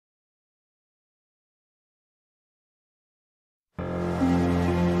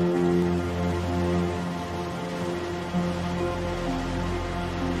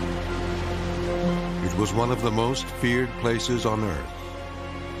was one of the most feared places on earth.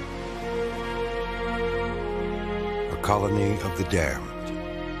 A colony of the damned.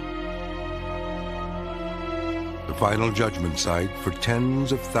 The final judgment site for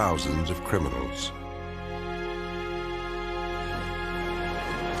tens of thousands of criminals.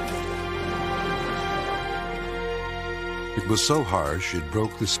 It was so harsh, it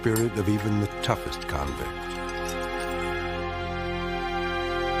broke the spirit of even the toughest convict.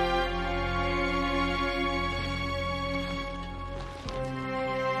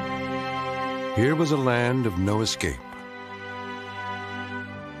 Here was a land of no escape.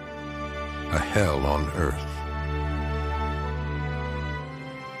 A hell on earth.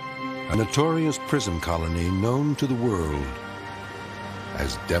 A notorious prison colony known to the world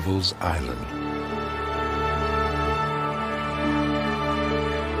as Devil's Island.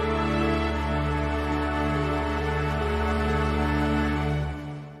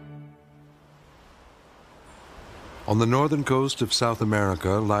 On the northern coast of South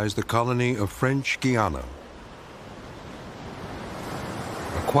America lies the colony of French Guiana.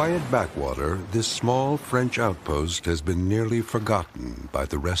 A quiet backwater, this small French outpost has been nearly forgotten by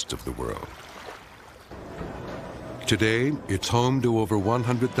the rest of the world. Today, it's home to over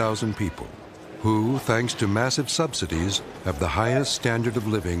 100,000 people who, thanks to massive subsidies, have the highest standard of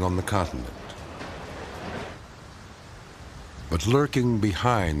living on the continent. But lurking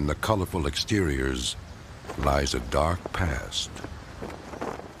behind the colorful exteriors lies a dark past.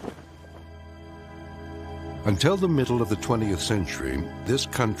 Until the middle of the 20th century, this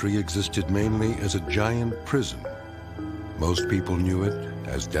country existed mainly as a giant prison. Most people knew it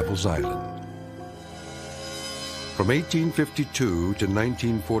as Devil's Island. From 1852 to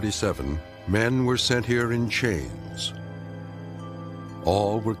 1947, men were sent here in chains.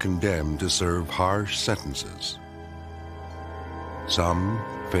 All were condemned to serve harsh sentences. Some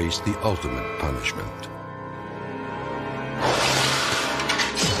faced the ultimate punishment.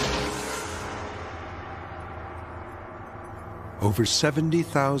 Over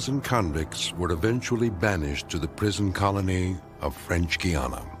 70,000 convicts were eventually banished to the prison colony of French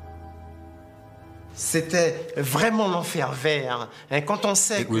Guiana. C'était vraiment l'enfer vert.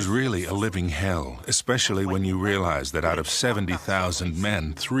 It was really a living hell, especially when you realize that out of 70,000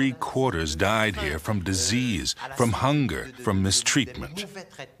 men, 3/4 died here from disease, from hunger, from mistreatment.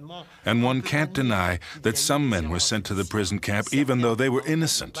 And one can't deny that some men were sent to the prison camp even though they were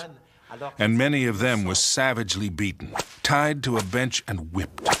innocent. And many of them were savagely beaten, tied to a bench and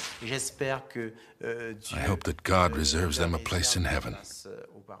whipped. I hope that God reserves them a place in heaven.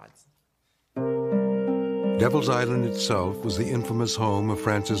 Devil's Island itself was the infamous home of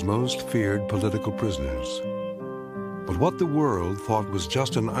France's most feared political prisoners. But what the world thought was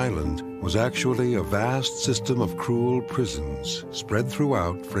just an island was actually a vast system of cruel prisons spread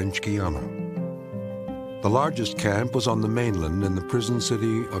throughout French Guiana. The largest camp was on the mainland in the prison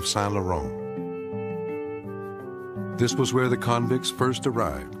city of Saint-Laurent. This was where the convicts first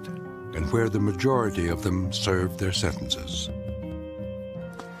arrived and where the majority of them served their sentences.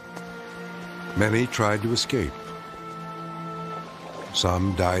 Many tried to escape.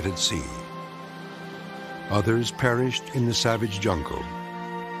 Some died at sea. Others perished in the savage jungle.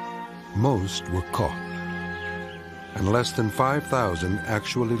 Most were caught. And less than 5,000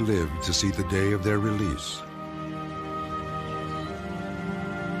 actually lived to see the day of their release.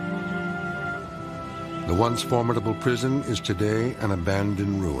 The once formidable prison is today an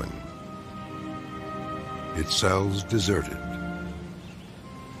abandoned ruin. Its cells deserted.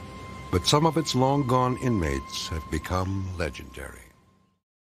 But some of its long-gone inmates have become legendary.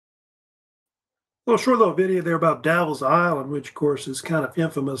 Well, short little video there about Devil's Island, which of course is kind of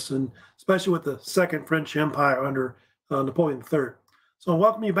infamous, and especially with the Second French Empire under Napoleon III. So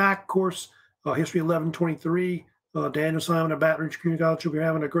welcome you back, of course, History 1123. Daniel Simon at Baton Rouge Community College. Hope you're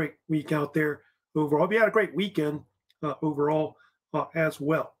having a great week out there overall. Hope you had a great weekend overall as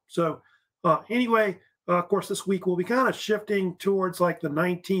well. So anyway, of course, this week we'll be kind of shifting towards like the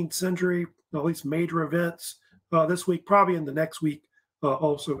 19th century, at least major events this week, probably in the next week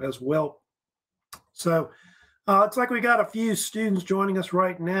also as well. So it's like we got a few students joining us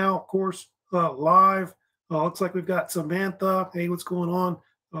right now, of course, live. Looks like we've got Samantha. Hey, what's going on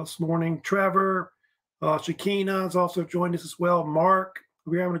this morning? Trevor, Shakina has also joined us as well. Mark,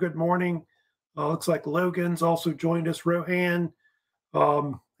 we're having a good morning. Looks like Logan's also joined us. Rohan,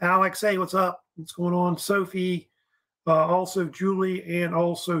 Alex, hey, what's up? What's going on? Sophie, also Julie, and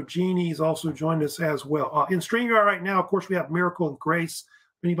also Jeannie's also joined us as well. In StreamYard right now, of course, we have Miracle and Grace.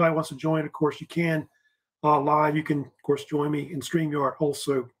 If anybody wants to join, of course, you can live. You can, of course, join me in StreamYard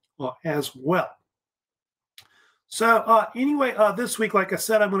also as well. So anyway, this week, like I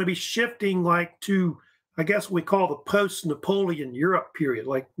said, I'm going to be shifting like to I guess we call the post-Napoleon Europe period,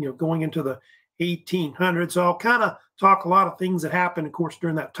 like, going into the 1800s. So I'll kind of talk a lot of things that happened, of course,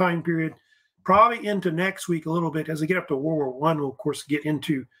 during that time period, probably into next week a little bit. As we get up to World War I, we'll, of course, get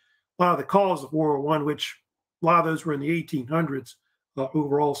into a lot of the causes of World War I, which a lot of those were in the 1800s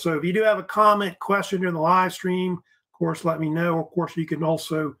overall. So if you do have a comment, question during the live stream, of course, let me know. Of course, you can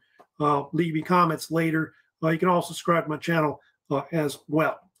also leave me comments later. You can also subscribe to my channel as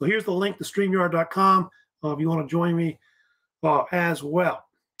well. So here's the link to StreamYard.com if you want to join me as well.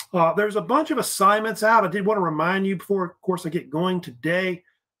 There's a bunch of assignments out. I did want to remind you before, of course, I get going today,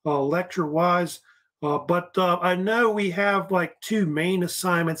 lecture-wise. But I know we have like 2 main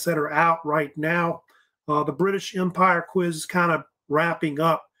assignments that are out right now. The British Empire quiz is kind of wrapping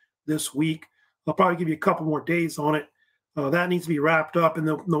up this week. I'll probably give you a couple more days on it. That needs to be wrapped up. And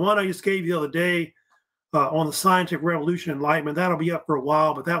the one I just gave you the other day on the scientific revolution enlightenment, that'll be up for a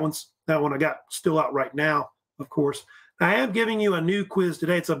while. But that one I got still out right now, of course. I am giving you a new quiz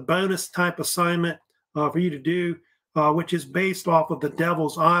today. It's a bonus type assignment for you to do, which is based off of the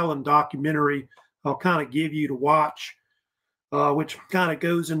Devil's Island documentary I'll kind of give you to watch, which kind of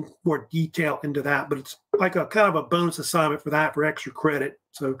goes in more detail into that. But it's like a kind of a bonus assignment for that for extra credit.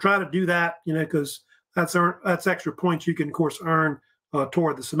 So try to do that, because that's extra points you can, of course, earn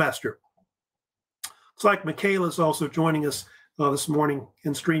toward the semester. It's like Michaela's also joining us this morning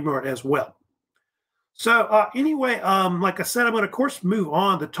in StreamYard as well. So anyway, like I said, I'm going to, of course, move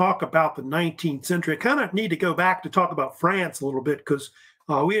on to talk about the 19th century. I kind of need to go back to talk about France a little bit because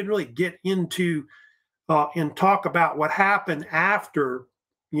we didn't really get into and talk about what happened after,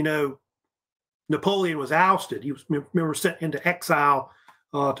 Napoleon was ousted. He was, remember, sent into exile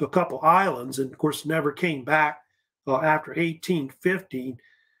to a couple islands and, of course, never came back after 1815.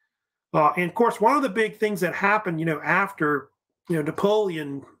 And, of course, one of the big things that happened, after,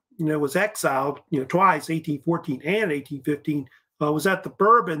 Napoleon was exiled, twice, 1814 and 1815, was that the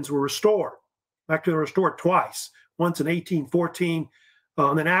Bourbons were restored. Actually, they were restored twice, once in 1814,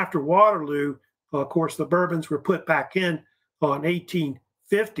 and then after Waterloo, of course, the Bourbons were put back in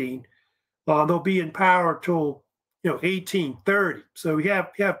 1815. They'll be in power till 1830. So we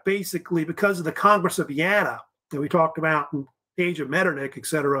have basically, because of the Congress of Vienna that we talked about in the age of Metternich,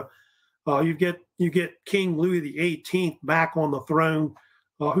 etc. You get King Louis XVIII back on the throne,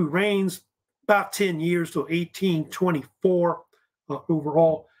 who reigns about 10 years till 1824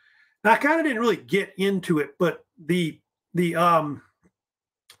 overall. Now, I kind of didn't really get into it, but the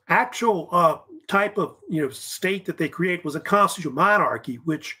actual type of state that they create was a constitutional monarchy,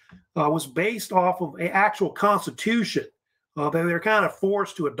 which was based off of an actual constitution that they're kind of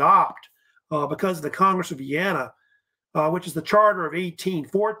forced to adopt because of the Congress of Vienna, which is the Charter of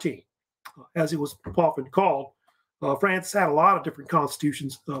 1814, as it was often called. France had a lot of different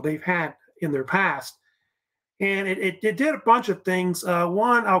constitutions they've had in their past. And it did a bunch of things.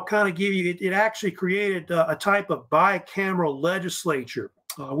 One, I'll kind of give you, it actually created a type of bicameral legislature,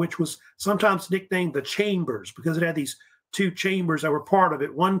 which was sometimes nicknamed the chambers because it had these 2 chambers that were part of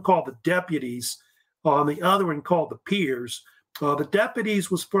it, one called the deputies, and the other one called the peers. The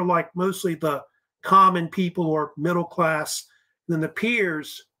deputies was for like mostly the common people or middle class. And then the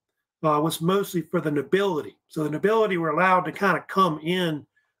peers was mostly for the nobility. So the nobility were allowed to kind of come in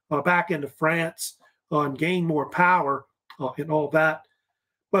back into France and gain more power and all that.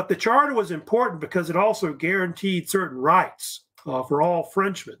 But the charter was important because it also guaranteed certain rights for all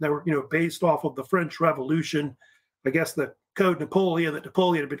Frenchmen that were, based off of the French Revolution. I guess the Code Napoleon that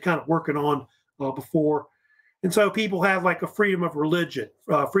Napoleon had been kind of working on before. And so people had like a freedom of religion,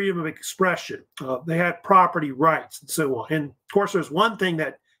 freedom of expression. They had property rights and so on. And of course, there's one thing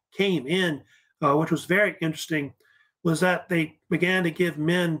that came in, which was very interesting, was that they began to give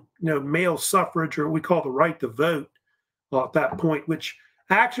men, male suffrage, or what we call the right to vote at that point, which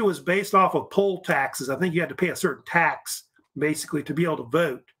actually was based off of poll taxes. I think you had to pay a certain tax, basically, to be able to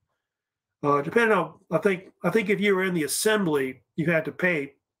vote. Depending on, I think if you were in the assembly, you had to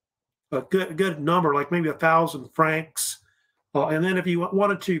pay a good number, like maybe 1,000 francs. And then if you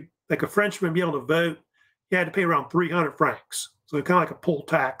wanted to, like a Frenchman, be able to vote, you had to pay around 300 francs. So kind of like a poll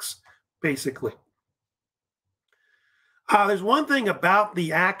tax, basically. There's one thing about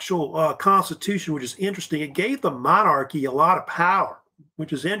the actual Constitution, which is interesting. It gave the monarchy a lot of power,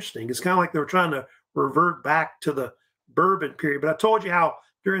 which is interesting. It's kind of like they were trying to revert back to the Bourbon period. But I told you how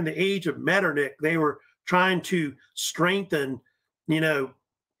during the age of Metternich, they were trying to strengthen,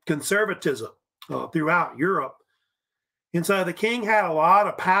 conservatism throughout Europe. And so the king had a lot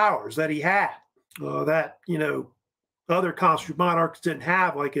of powers that he had that, other constitutional monarchs didn't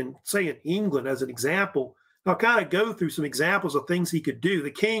have, like in England, as an example. I'll kind of go through some examples of things he could do. The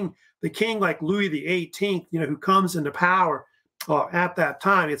king the king like Louis XVIII, who comes into power at that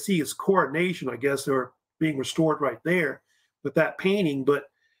time, you see his coronation, I guess, or being restored right there with that painting. But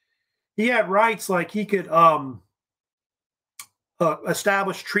he had rights like he could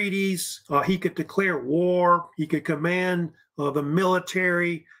establish treaties, he could declare war, he could command the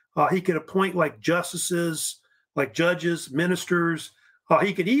military, he could appoint like justices, like judges, ministers.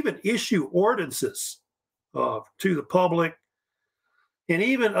 He could even issue ordinances to the public, and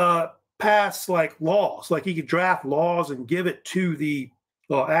even pass like laws. Like he could draft laws and give it to the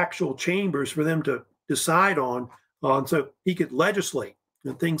actual chambers for them to decide on. And so he could legislate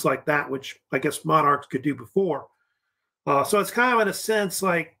and things like that, which I guess monarchs could do before. So it's kind of in a sense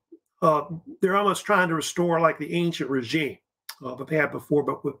like they're almost trying to restore like the ancient regime that they had before,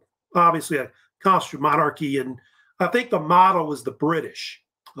 but with obviously a constitutional monarchy. And I think the model was the British,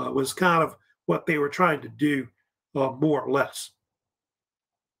 was kind of what they were trying to do, more or less.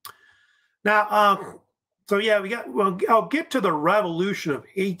 Now, so yeah, well, I'll get to the Revolution of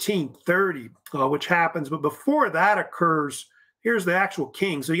 1830, which happens. But before that occurs, here's the actual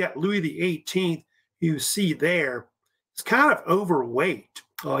king. So you got Louis XVIII, you see there. He's kind of overweight.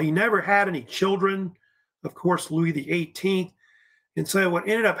 He never had any children, of course, Louis XVIII. And so what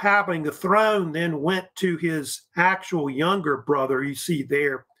ended up happening, the throne then went to his actual younger brother, you see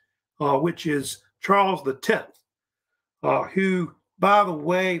there, which is Charles X, who, by the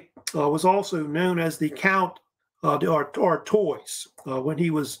way, was also known as the Count d'Artois when he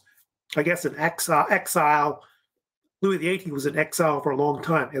was, I guess, in exile. Louis XVIII was in exile for a long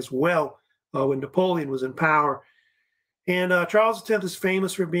time as well when Napoleon was in power. And Charles X is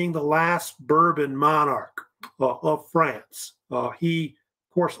famous for being the last Bourbon monarch of France. He,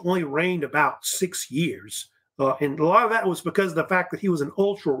 of course, only reigned about 6 years. And a lot of that was because of the fact that he was an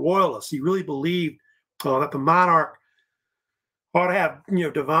ultra-royalist. He really believed that the monarch ought to have,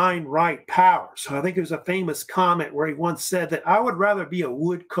 divine right powers. I think there's a famous comment where he once said that I would rather be a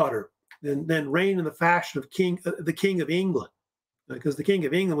woodcutter than reign in the fashion of the King of England, because the King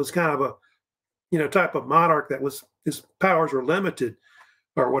of England was kind of a, type of monarch that was, his powers were limited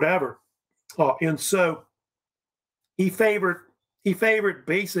or whatever. And so he favored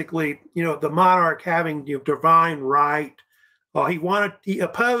basically, the monarch having divine right. He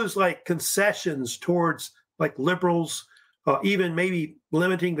opposed like concessions towards like liberals, even maybe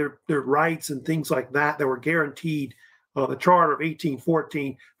limiting their rights and things like that were guaranteed. The Charter of 1814.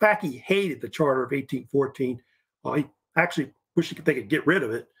 In fact, he hated the Charter of 1814. He actually wished they could get rid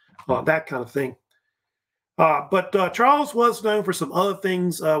of it, that kind of thing. But Charles was known for some other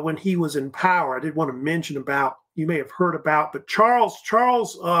things when he was in power. I did want to mention about, you may have heard about, but Charles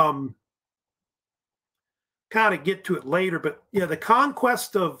kind of get to it later, but the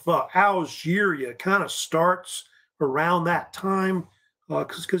conquest of Algeria kind of starts around that time,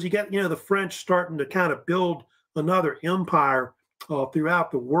 because you get, the French starting to kind of build another empire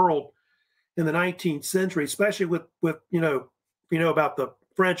throughout the world in the 19th century, especially with about the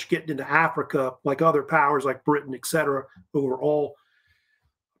French getting into Africa, like other powers like Britain, etc. Overall,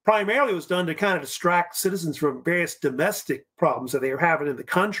 primarily it was done to kind of distract citizens from various domestic problems that they were having in the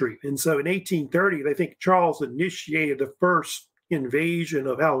country. And so in 1830, they think Charles initiated the first invasion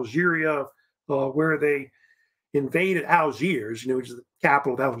of Algeria, where they invaded Algiers, which is the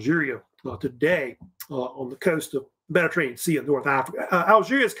capital of Algeria today, on the coast of the Mediterranean Sea of North Africa.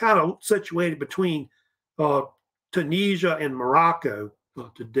 Algeria is kind of situated between Tunisia and Morocco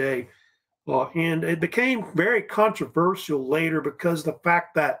today. And it became very controversial later because of the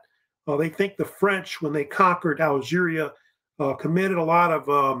fact that they think the French, when they conquered Algeria, committed a lot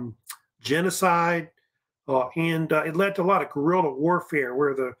of genocide, and it led to a lot of guerrilla warfare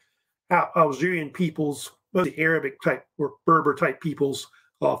where the Algerian peoples, the Arabic type or Berber type peoples,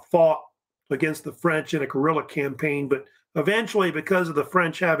 fought against the French in a guerrilla campaign. But eventually, because of the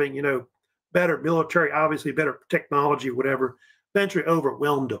French having, better military, obviously better technology, whatever, eventually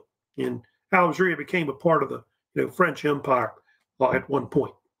overwhelmed them. And Algeria became a part of the French Empire at one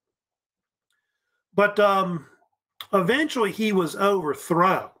point. But eventually he was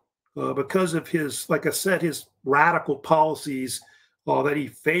overthrown because of his, like I said, his radical policies that he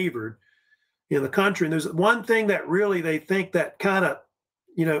favored in the country. And there's one thing that really they think that kind of,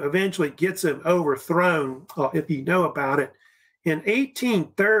 eventually gets him overthrown, if you know about it. In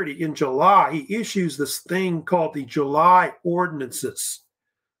 1830, in July, he issues this thing called the July Ordinances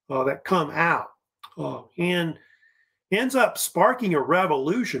that come out and ends up sparking a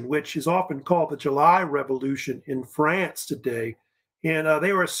revolution, which is often called the July Revolution in France today. And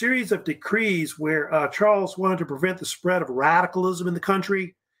they were a series of decrees where Charles wanted to prevent the spread of radicalism in the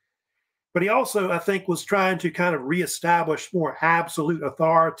country. But he also, I think, was trying to kind of reestablish more absolute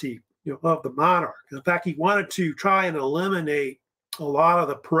authority of the monarch. In fact, he wanted to try and eliminate a lot of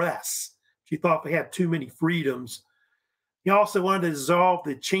the press. He thought they had too many freedoms. He also wanted to dissolve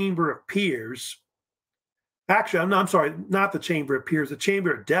the Chamber of Peers. Actually, I'm sorry, not the Chamber of Peers. The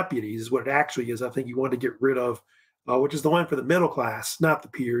Chamber of Deputies is what it actually is. I think he wanted to get rid of, which is the one for the middle class, not the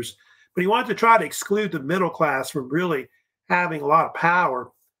peers. But he wanted to try to exclude the middle class from really having a lot of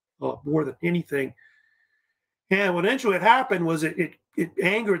power more than anything. And what eventually happened was it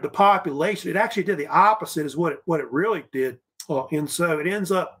angered the population. It actually did the opposite is what it really did. And so it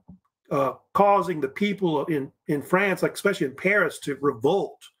ends up causing the people in France, like especially in Paris, to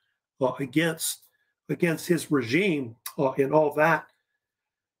revolt against his regime and all that.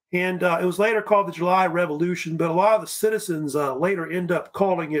 And it was later called the July Revolution, but a lot of the citizens later end up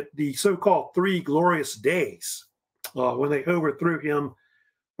calling it the so-called Three Glorious Days when they overthrew him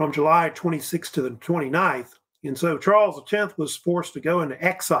from July 26th to the 29th. And so Charles X was forced to go into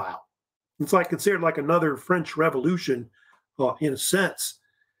exile. It's like considered like another French Revolution in a sense.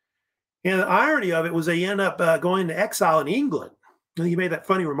 And the irony of it was they end up going to exile in England. And he made that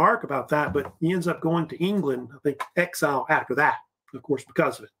funny remark about that, but he ends up going to England, I think, exile after that, of course,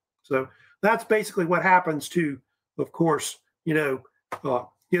 because of it. So that's basically what happens to, of course,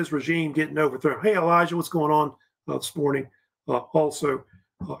 his regime getting overthrown. Hey, Elijah, what's going on this morning also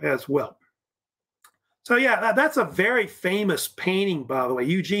as well. So, yeah, that's a very famous painting, by the way.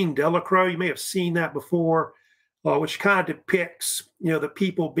 Eugene Delacroix, you may have seen that before, which kind of depicts, the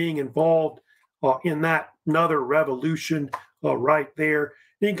people being involved in that another revolution right there.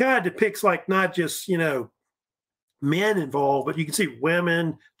 And it kind of depicts like not just, men involved, but you can see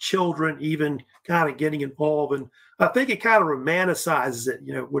women, children even kind of getting involved. And I think it kind of romanticizes it,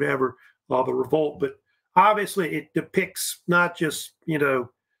 whatever, the revolt. But obviously it depicts not just,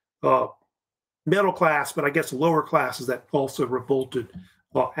 middle class, but I guess lower classes that also revolted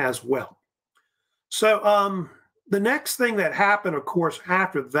as well. So the next thing that happened, of course,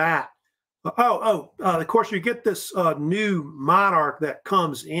 after that, of course, you get this new monarch that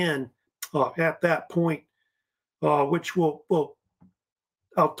comes in at that point, which I'll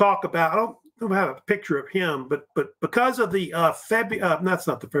talk about. I don't have a picture of him, but because of the that's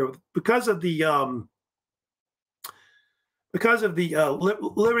not the February, because of the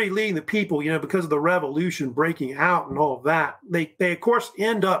liberty leading the people, because of the revolution breaking out and all of that, they of course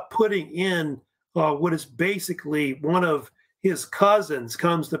end up putting in what is basically one of his cousins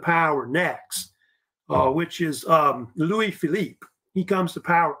comes to power next, which is Louis Philippe. He comes to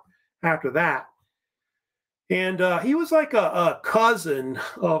power after that. And he was like a cousin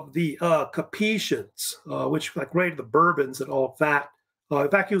of the Capetians, which like raided the Bourbons and all of that. In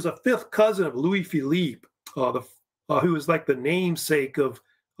fact, he was a fifth cousin of Louis Philippe, who was like the namesake of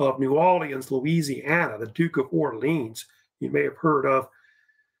New Orleans, Louisiana, the Duke of Orleans, you may have heard of.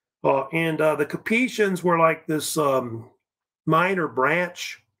 And the Capetians were like this minor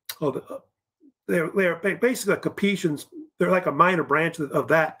branch of they're basically Capetians. They're like a minor branch of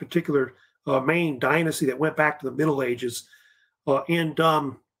that particular main dynasty that went back to the Middle Ages. And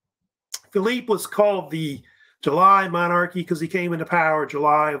Philippe was called the July monarchy because he came into power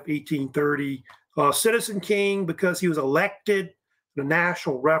July of 1830. Citizen king because he was elected in a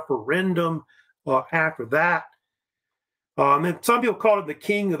national referendum after that. And some people called him the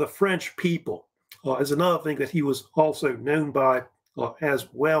king of the French people, is another thing that he was also known by as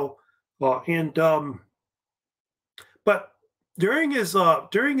well. But during his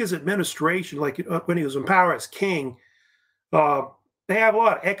administration, like when he was in power as king, they have a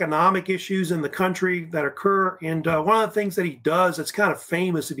lot of economic issues in the country that occur. And one of the things that he does that's kind of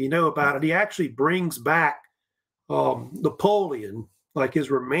famous, if you know about it, he actually brings back Napoleon, like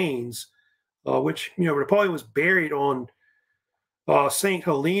his remains, which, Napoleon was buried on St.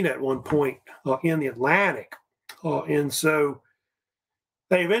 Helena at one point in the Atlantic. And so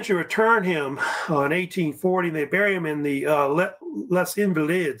they eventually return him in 1840. And they bury him in the Les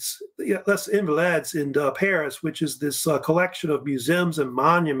Invalides in Paris, which is this collection of museums and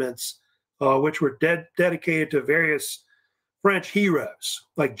monuments which were dedicated to various French heroes,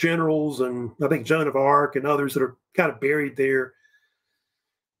 like generals and I think Joan of Arc and others that are kind of buried there.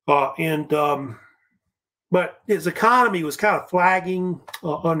 But his economy was kind of flagging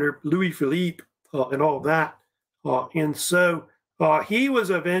under Louis Philippe and all that. And so he was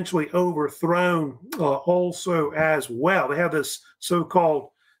eventually overthrown also as well. They have this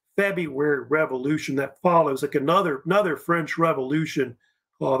so-called February Revolution that follows, like another French Revolution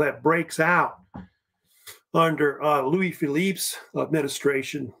that breaks out under Louis Philippe's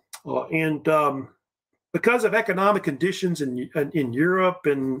administration. And because of economic conditions in Europe,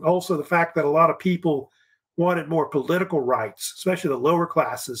 and also the fact that a lot of people wanted more political rights, especially the lower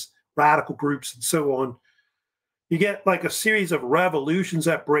classes, radical groups and so on. You get like a series of revolutions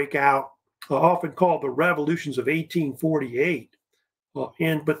that break out, often called the revolutions of 1848.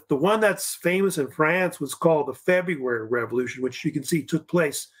 But the one that's famous in France was called the February Revolution, which you can see took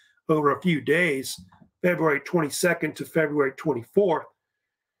place over a few days, February 22nd to February 24th.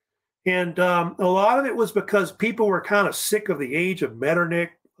 And a lot of it was because people were kind of sick of the age of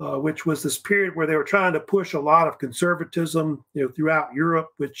Metternich, which was this period where they were trying to push a lot of conservatism, throughout Europe,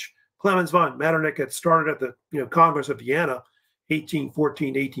 which Clemens von Metternich had started at the Congress of Vienna,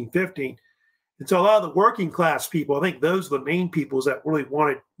 1814 to 1815. And so a lot of the working class people, I think those are the main peoples that really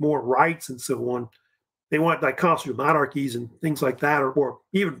wanted more rights and so on. They wanted like constitutional monarchies and things like that, or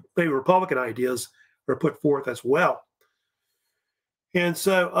even maybe Republican ideas were put forth as well. And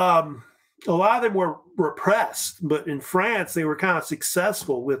so a lot of them were repressed, but in France, they were kind of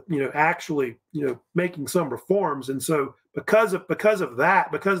successful with, actually, making some reforms. And so because of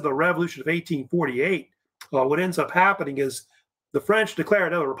that, because of the revolution of 1848, what ends up happening is the French declare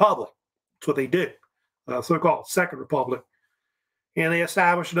another republic. That's what they did, so-called Second Republic. And they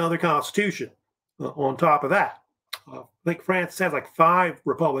established another constitution on top of that. I think France has like 5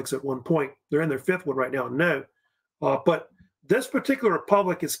 republics at one point. They're in their 5th one right now, no. But this particular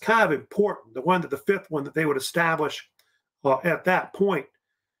republic is kind of important, the 5th one that they would establish at that point,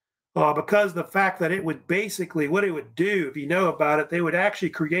 because the fact that it would basically, what it would do, if you know about it, they would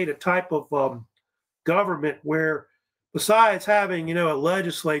actually create a type of government where, besides having, a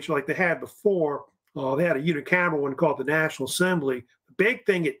legislature like they had before, they had a unicameral one called the National Assembly. The big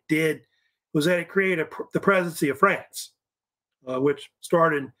thing it did was that it created the presidency of France, which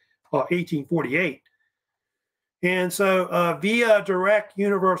started in 1848. And so via direct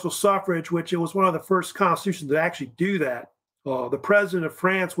universal suffrage, which it was one of the first constitutions to actually do that, the president of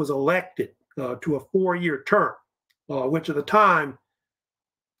France was elected to a 4-year term, which at the time,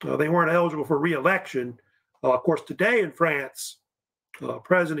 they weren't eligible for re-election. Of course, today in France,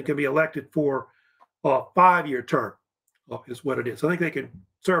 president can be elected for a 5-year term, is what it is. I think they can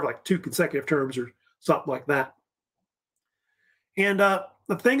serve like 2 consecutive terms or something like that. And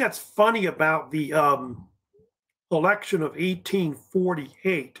the thing that's funny about the election of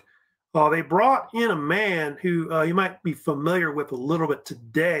 1848, they brought in a man who you might be familiar with a little bit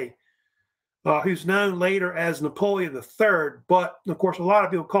today, who's known later as Napoleon III, but of course a lot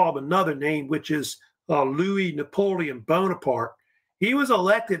of people call him another name, which is Louis Napoleon Bonaparte. He was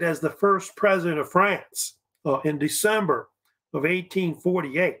elected as the first president of France in December of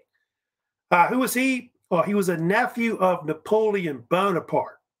 1848. Who was he? He was a nephew of Napoleon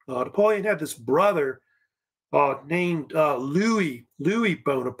Bonaparte. Napoleon had this brother named Louis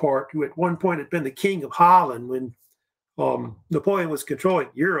Bonaparte, who at one point had been the king of Holland when Napoleon was controlling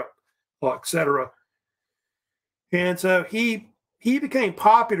Europe, etc. And so he became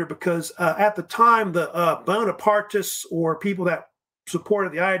popular because at the time, the Bonapartists, or people that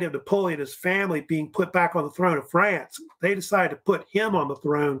supported the idea of Napoleon and his family being put back on the throne of France, they decided to put him on the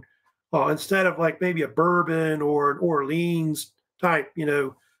throne instead of like maybe a Bourbon or an Orleans type,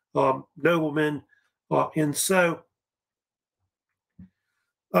 nobleman. And so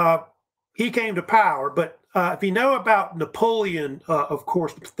he came to power. But if you know about Napoleon, of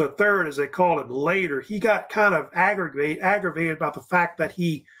course, the third, as they called him later, he got kind of aggravated about the fact that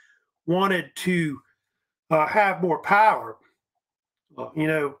he wanted to have more power,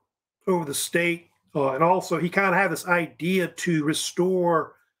 over the state. And also he kind of had this idea to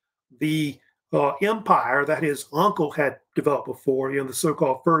restore the empire that his uncle had developed before, the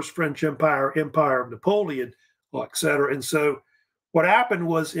so-called First French Empire, Empire of Napoleon, etc. And so what happened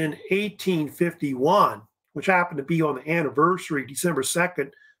was in 1851, which happened to be on the anniversary, December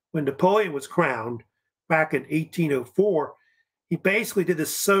 2nd, when Napoleon was crowned back in 1804, he basically did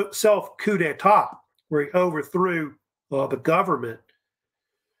this self-coup d'etat where he overthrew the government.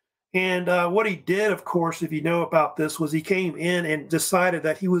 And what he did, of course, if you know about this, was he came in and decided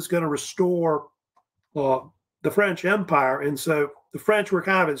that he was going to restore the French Empire. And so the French were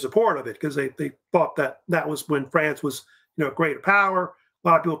kind of in support of it because they thought that was when France was, greater power. A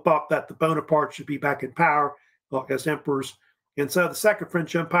lot of people thought that the Bonapartes should be back in power as emperors. And so the Second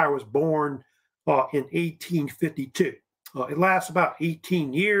French Empire was born in 1852. It lasts about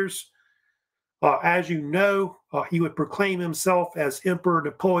 18 years. As you know, he would proclaim himself as Emperor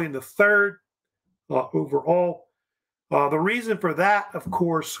Napoleon III overall. The reason for that, of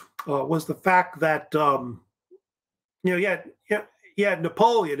course, was the fact that, he had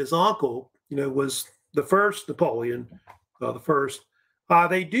Napoleon, his uncle, was the first Napoleon, the first.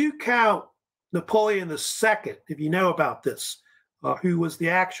 They do count Napoleon II, if you know about this, who was the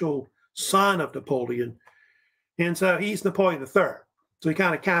actual son of Napoleon. And so he's Napoleon III. So he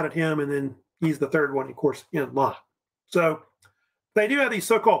kind of counted him, and then he's the third one, of course, in line. So they do have these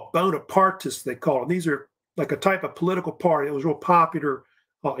so-called Bonapartists, they call them. These are like a type of political party that was real popular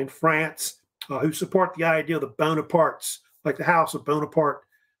in France, who support the idea of the Bonapartes, like the House of Bonaparte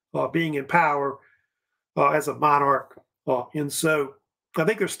being in power as a monarch. And so I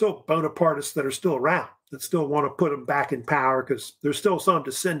think there's still Bonapartists that are still around that still want to put them back in power, because there's still some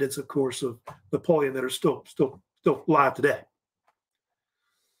descendants, of course, of Napoleon that are still alive today.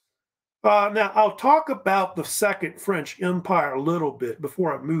 Now, I'll talk about the Second French Empire a little bit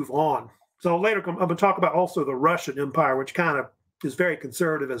before I move on. So later, I'm going to talk about also the Russian Empire, which kind of is very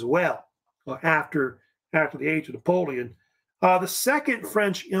conservative as well after the age of Napoleon. The Second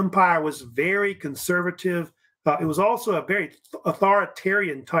French Empire was very conservative. It was also a very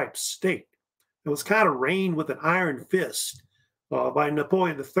authoritarian type state. It was kind of reigned with an iron fist by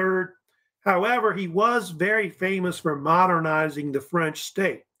Napoleon III. However, he was very famous for modernizing the French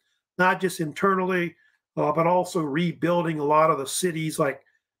state, not just internally, but also rebuilding a lot of the cities, like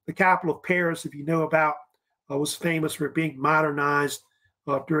the capital of Paris, if you know about, was famous for being modernized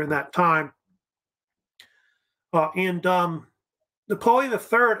during that time. And Napoleon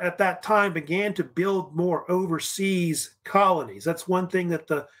III at that time began to build more overseas colonies. That's one thing that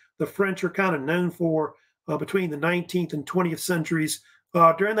the French are kind of known for between the 19th and 20th centuries.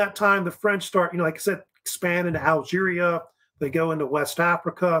 During that time, the French start, like I said, expand into Algeria. They go into West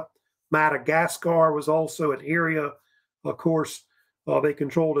Africa. Madagascar was also an area, of course, they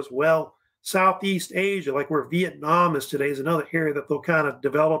controlled as well. Southeast Asia, like where Vietnam is today, is another area that they'll kind of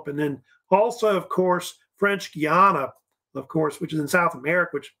develop. And then also, of course, French Guiana, of course, which is in South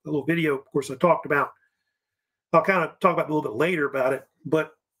America, which a little video, of course, I talked about. I'll kind of talk about a little bit later about it.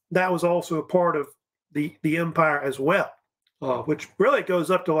 But that was also a part of the empire as well, which really goes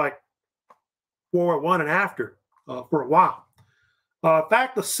up to like World War I and after for a while. In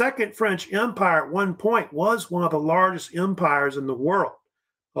fact, the Second French Empire at one point was one of the largest empires in the world.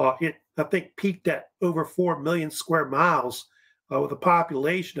 It, I think, peaked at over 4 million square miles with a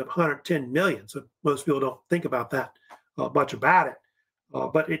population of 110 million. So most people don't think about that much about it.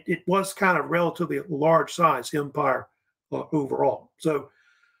 But it was kind of relatively a large size empire overall. So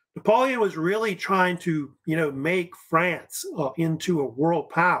Napoleon was really trying to, make France into a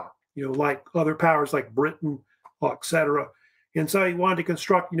world power, like other powers like Britain, etc. And so he wanted to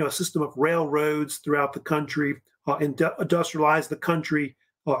construct, a system of railroads throughout the country, industrialize the country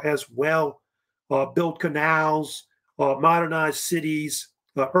as well, build canals, modernize cities,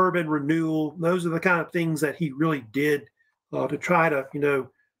 urban renewal. Those are the kind of things that he really did to try to,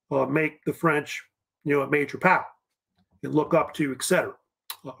 make the French, a major power and look up to, etc.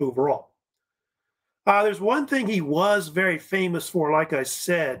 Overall. There's one thing he was very famous for, like I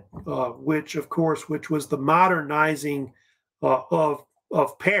said, which was the modernizing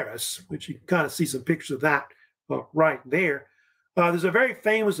of Paris, which you can kind of see some pictures of that right there. There's a very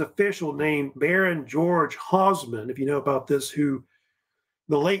famous official named Baron George Haussmann, if you know about this, who in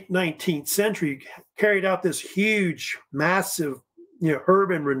the late 19th century carried out this huge, massive,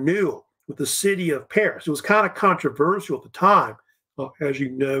 urban renewal with the city of Paris. It was kind of controversial at the time, as you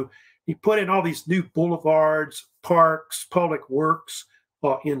know. He put in all these new boulevards, parks, public works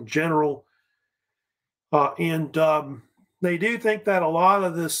in general. They do think that a lot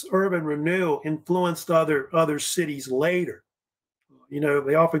of this urban renewal influenced other cities later.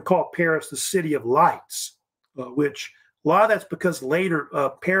 They often call Paris the city of lights, which a lot of that's because later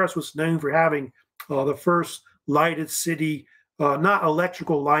Paris was known for having the first lighted city, not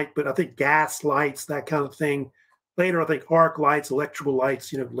electrical light, but I think gas lights, that kind of thing. Later, I think arc lights, electrical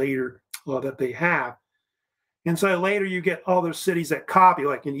lights, later that they have. And so later you get other cities that copy,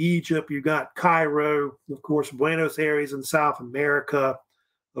 like in Egypt, you got Cairo, of course, Buenos Aires in South America,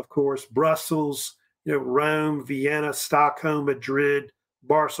 of course, Brussels, Rome, Vienna, Stockholm, Madrid,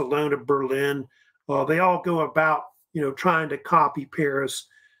 Barcelona, Berlin. They all go about, trying to copy Paris,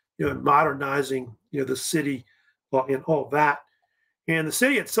 and modernizing, the city and all that. And the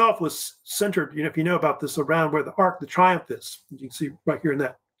city itself was centered, if you know about this, around where the Arc de Triomphe is. You can see right here in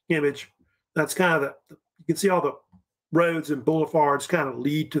that image. That's kind of you can see all the roads and boulevards kind of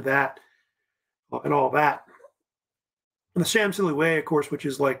lead to that and all that. And the Champs-Élysées, of course, which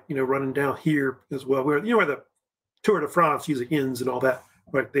is like, running down here as well, where the Tour de France usually ends and all that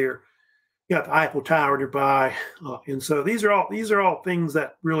right there. You got the Eiffel Tower nearby. And so these are all things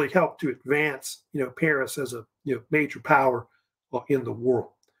that really help to advance, Paris as a major power in the world.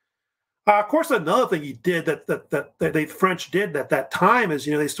 Of course, another thing he did that the French did at that time is,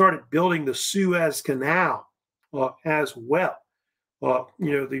 they started building the Suez Canal as well.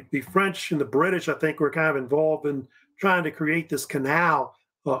 The French and the British, I think, were kind of involved in trying to create this canal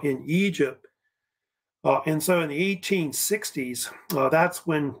in Egypt. And so in the 1860s, that's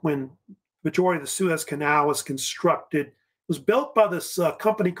when majority of the Suez Canal was constructed. It was built by this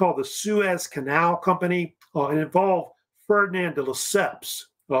company called the Suez Canal Company, and involved Ferdinand de Lesseps,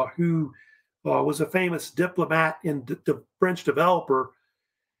 who was a famous diplomat and the French developer.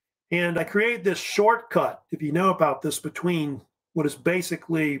 And I created this shortcut, if you know about this, between what is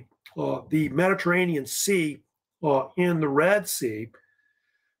basically the Mediterranean Sea and the Red Sea,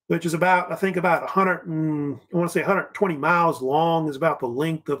 which is about, I think, about 120 miles long, is about the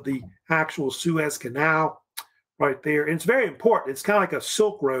length of the actual Suez Canal right there. And it's very important. It's kind of like a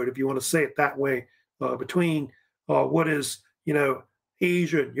Silk Road, if you want to say it that way, between what is,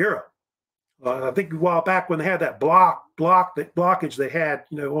 Asia and Europe. I think a while back when they had that blockage they had,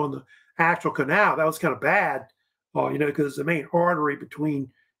 on the actual canal, that was kind of bad, because the main artery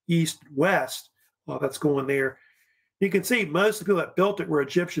between east and west that's going there. You can see most of the people that built it were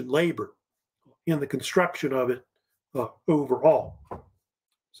Egyptian labor in the construction of it overall.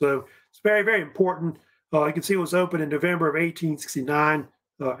 So it's very, very important. You can see it was opened in November of 1869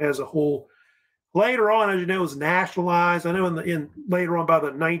 as a whole. Later on, as you know, it was nationalized. I know later on by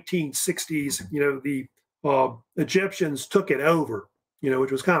the 1960s, the Egyptians took it over,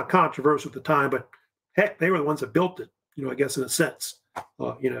 which was kind of controversial at the time, but heck, they were the ones that built it, I guess in a sense,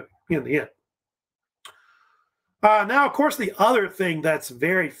 in the end. Now, of course, the other thing that's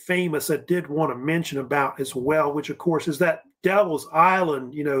very famous I did want to mention about as well, which of course is that Devil's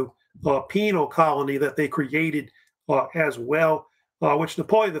Island, penal colony that they created as well, which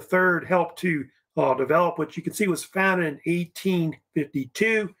Napoleon III helped to develop, which you can see was founded in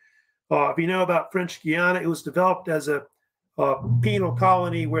 1852. If you know about French Guiana, it was developed as a penal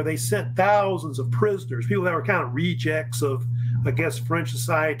colony where they sent thousands of prisoners, people that were kind of rejects of, I guess, French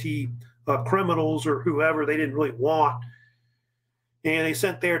society, criminals or whoever they didn't really want. And they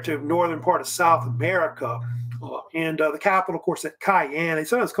sent there to northern part of South America. And the capital, of course, at Cayenne. They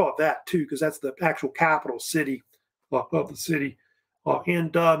sometimes call it that, too, because that's the actual capital city of the city.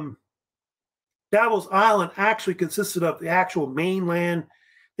 And Devil's Island actually consisted of the actual mainland.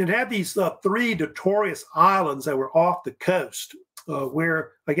 It had these three notorious islands that were off the coast,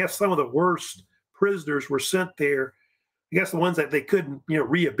 where I guess some of the worst prisoners were sent there. I guess the ones that they couldn't,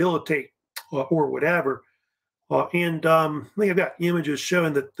 rehabilitate or whatever. And I think I've got images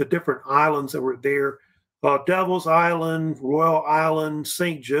showing the different islands that were there. Devil's Island, Royal Island,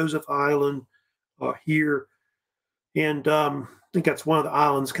 St. Joseph Island here. And I think that's one of the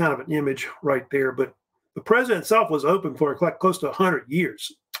islands, kind of an image right there. But the prison itself was open for like close to 100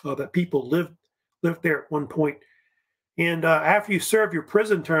 years that people lived there at one point. And after you serve your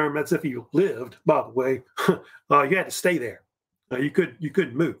prison term, that's if you lived, by the way, you had to stay there. You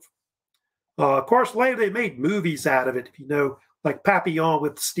couldn't move. Of course, later they made movies out of it, if you know, like Papillon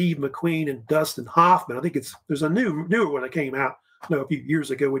with Steve McQueen and Dustin Hoffman. I think there's a newer one that came out a few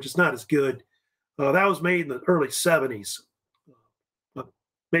years ago, which is not as good. That was made in the early 70s,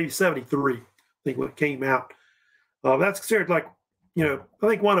 maybe 73, I think, when it came out. That's considered like, I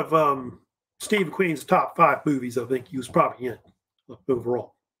think one of Steve McQueen's top 5 movies, I think he was probably in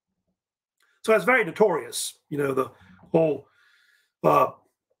overall. So it's very notorious, the whole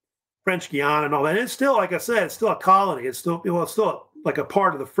French Guiana and all that. And it's still, like I said, it's still a colony. It's still like a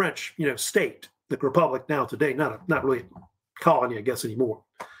part of the French, state, the Republic now today. Not really a colony, I guess, anymore.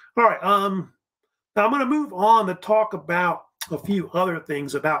 All right. Now I'm going to move on to talk about a few other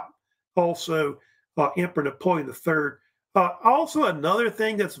things about also Emperor Napoleon III. Also, another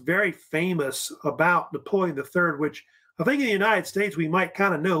thing that's very famous about Napoleon III, which I think in the United States we might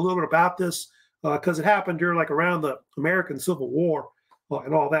kind of know a little bit about this because it happened during around the American Civil War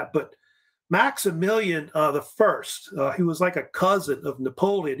and all that. But Maximilian I, who was like a cousin of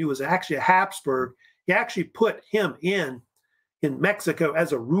Napoleon, who was actually a Habsburg, he actually put him in Mexico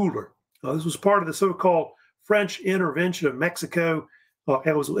as a ruler. This was part of the so-called French intervention of Mexico,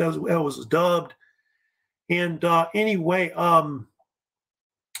 as was dubbed. And anyway,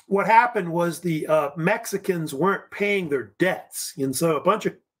 what happened was the Mexicans weren't paying their debts. And so a bunch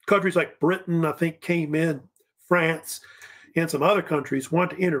of countries like Britain, I think, came in, France, and some other countries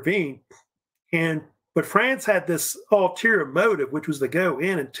wanted to intervene. But France had this ulterior motive, which was to go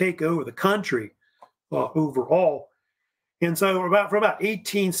in and take over the country overall. And so from about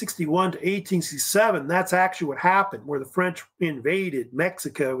 1861 to 1867, that's actually what happened, where the French invaded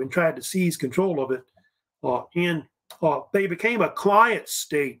Mexico and tried to seize control of it. And they became a client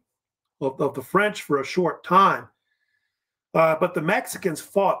state of the French for a short time. But the Mexicans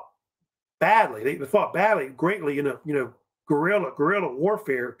fought badly. They fought badly, greatly in guerrilla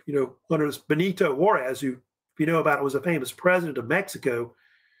warfare, under this Benito Juarez, who, if you know about it, was a famous president of Mexico.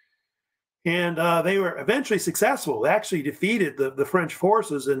 And they were eventually successful. They actually defeated the French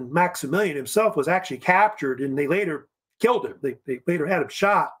forces, and Maximilian himself was actually captured, and they later killed him. They later had him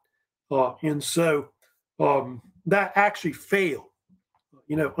shot. And so that actually failed,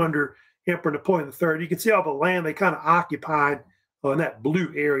 under Emperor Napoleon III. You can see all the land they kind of occupied in that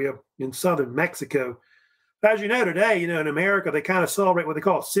blue area in southern Mexico. But as you know today, in America, they kind of celebrate what they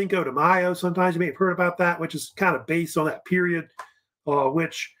call Cinco de Mayo. Sometimes you may have heard about that, which is kind of based on that period,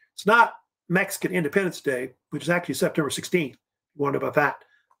 which it's not Mexican Independence Day, which is actually September 16th. You wonder about that.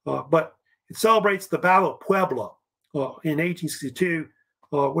 But it celebrates the Battle of Puebla in 1862,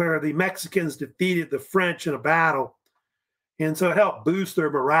 where the Mexicans defeated the French in a battle. And so it helped boost their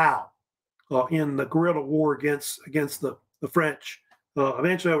morale in the guerrilla war against the French.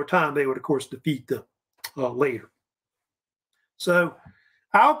 Eventually, over time, they would, of course, defeat them later. So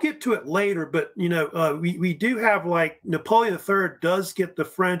I'll get to it later, but, we do have, like, Napoleon III does get the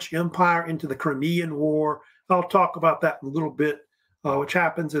French Empire into the Crimean War. I'll talk about that in a little bit, which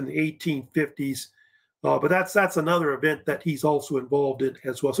happens in the 1850s. But that's another event that he's also involved in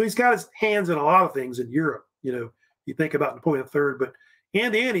as well. So he's got his hands in a lot of things in Europe. You think about Napoleon III, but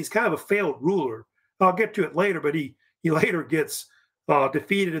in the end, he's kind of a failed ruler. I'll get to it later, but he later gets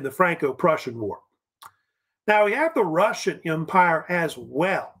defeated in the Franco-Prussian War. Now, we have the Russian Empire as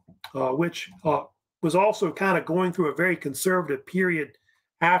well, which was also kind of going through a very conservative period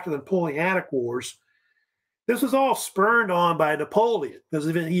after the Napoleonic Wars. This was all spurred on by Napoleon, because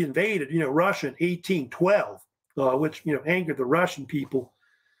he invaded, Russia in 1812, which, angered the Russian people.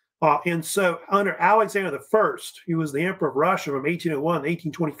 And so under Alexander I, he was the Emperor of Russia from 1801 to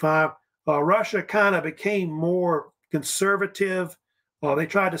 1825, Russia kind of became more conservative. They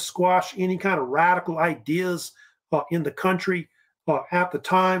tried to squash any kind of radical ideas in the country at the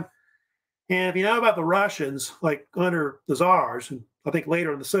time. And if you know about the Russians, like under the Tsars, and I think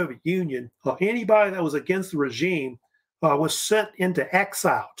later in the Soviet Union, anybody that was against the regime was sent into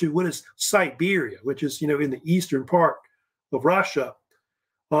exile to what is Siberia, which is, in the eastern part of Russia.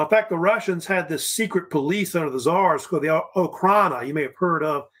 In fact, the Russians had this secret police under the Tsars called the Okhrana, you may have heard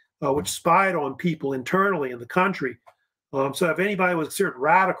of, which spied on people internally in the country. So if anybody was considered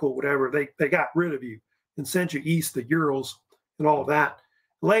radical, whatever, they got rid of you and sent you east the Urals and all of that.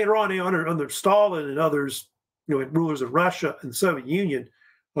 Later on, under Stalin and others, rulers of Russia and the Soviet Union,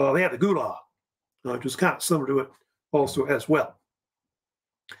 they had the Gulag, which was kind of similar to it also as well.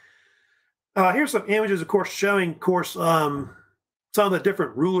 Here's some images, of course, showing, some of the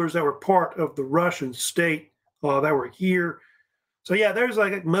different rulers that were part of the Russian state that were here. So yeah, there's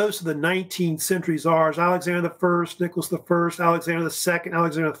like most of the 19th century czars: Alexander I, Nicholas I, Alexander II,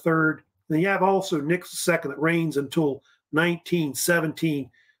 Alexander III. And you have also Nicholas II that reigns until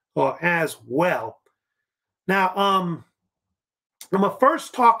 1917 as well. Now, I'm going to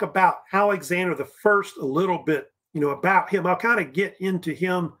first talk about Alexander I a little bit, about him. I'll kind of get into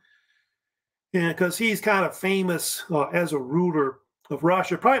him because he's kind of famous as a ruler of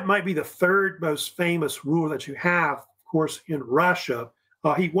Russia. Probably might be the third most famous ruler that you have, of course, in Russia.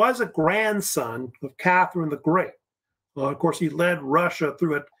 He was a grandson of Catherine the Great. Of course, he led Russia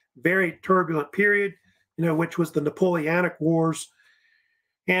through a very turbulent period, which was the Napoleonic Wars.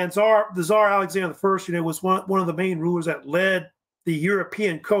 And the Tsar Alexander I, was one of the main rulers that led the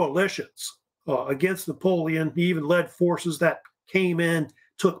European coalitions against Napoleon. He even led forces that came in,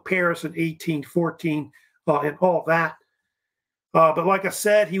 took Paris in 1814, and all that. But like I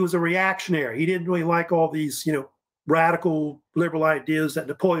said, he was a reactionary. He didn't really like all these, radical liberal ideas that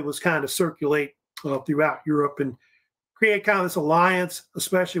Napoleon was kind of circulate throughout Europe, and create kind of this alliance,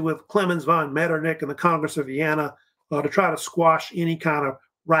 especially with Clemens von Metternich and the Congress of Vienna, to try to squash any kind of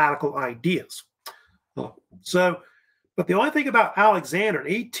radical ideas. But the only thing about Alexander,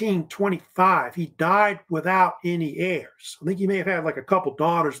 in 1825, he died without any heirs. I think he may have had like a couple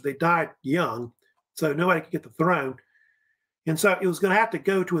daughters. They died young, so nobody could get the throne. And so it was going to have to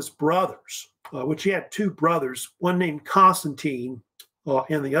go to his brothers, which he had two brothers, one named Constantine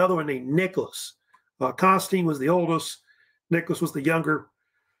and the other one named Nicholas. Constantine was the oldest. Nicholas was the younger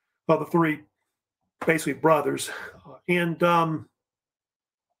of the three, basically brothers. And kind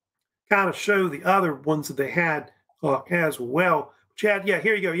of show the other ones that they had as well. Which had,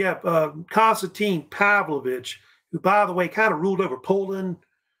 here you go. You have Constantine Pavlovich, who, by the way, kind of ruled over Poland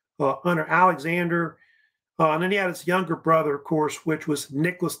under Alexander. And then he had his younger brother, of course, which was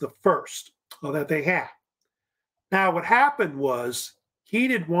Nicholas I that they had. Now, what happened was he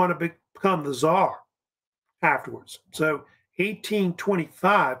didn't want to become the Tsar afterwards. So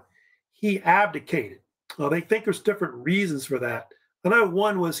 1825, he abdicated. They think there's different reasons for that. I know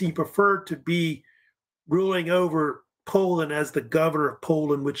one was he preferred to be ruling over Poland as the governor of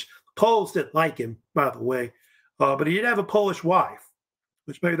Poland, which Poles didn't like him, by the way. But he did have a Polish wife,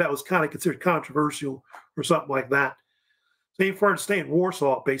 which maybe that was kind of considered controversial or something like that. So he preferred to stay in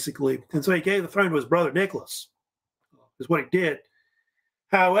Warsaw, basically. And so he gave the throne to his brother Nicholas, is what he did.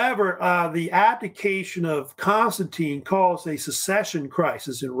 However, the abdication of Constantine caused a secession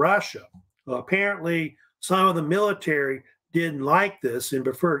crisis in Russia. Apparently, some of the military didn't like this and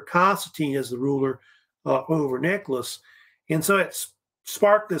preferred Constantine as the ruler over Nicholas. And so it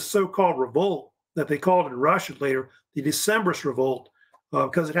sparked this so-called revolt that they called in Russia later the Decembrist Revolt,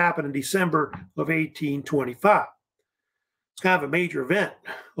 because it happened in December of 1825. It's kind of a major event.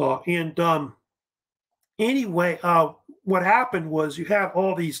 Anyway, what happened was you have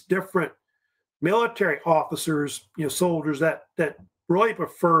all these different military officers, soldiers that really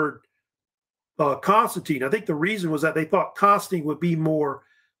preferred Constantine. I think the reason was that they thought Constantine would be more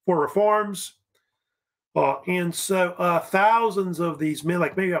for reforms. And so thousands of these men,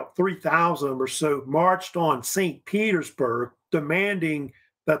 like maybe about 3,000 or so, marched on St. Petersburg, demanding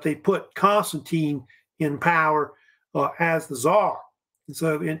that they put Constantine in power as the Tsar. And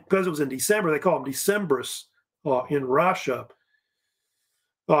so because it was in December, they called him Decembrists in Russia.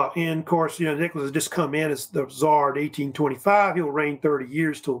 And of course, Nicholas had just come in as the Tsar in 1825. He'll reign 30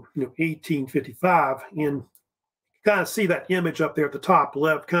 years till 1855. And you kind of see that image up there at the top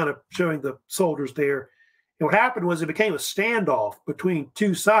left, kind of showing the soldiers there. And what happened was it became a standoff between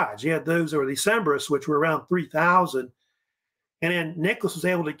two sides. You had those that were Decembrists, which were around 3,000. And then Nicholas was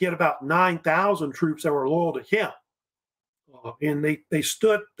able to get about 9,000 troops that were loyal to him. And they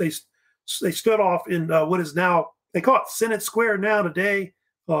stood off in what is now, they call it Senate Square now today,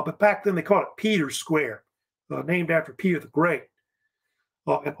 but back then they called it Peter's Square, named after Peter the Great,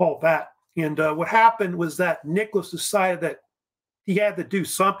 and all that. And what happened was that Nicholas decided that he had to do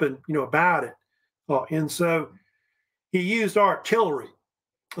something, about it. And so he used artillery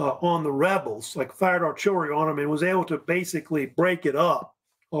on the rebels, like fired artillery on them, and was able to basically break it up.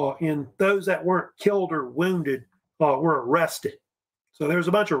 And those that weren't killed or wounded were arrested. So there was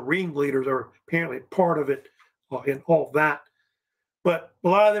a bunch of ringleaders that were apparently part of it and all that. But a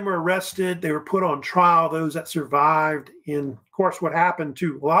lot of them were arrested. They were put on trial, those that survived. And of course, what happened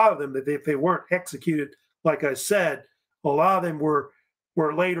to a lot of them, that if they weren't executed, like I said, a lot of them were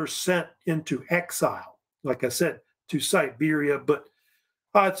later sent into exile, like I said, to Siberia. But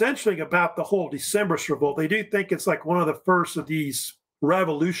it's interesting about the whole Decembrist Revolt. They do think it's like one of the first of these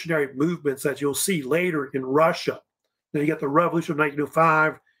revolutionary movements that you'll see later in Russia. Now you got the Revolution of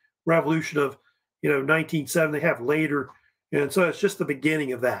 1905, Revolution of 1907 they have later. And so it's just the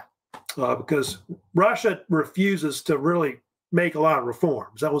beginning of that, because Russia refuses to really make a lot of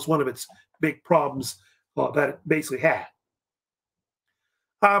reforms. That was one of its big problems that it basically had.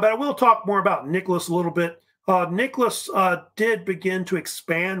 But I will talk more about Nicholas a little bit. Nicholas did begin to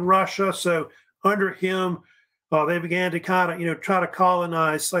expand Russia. So under him, they began to kind of, try to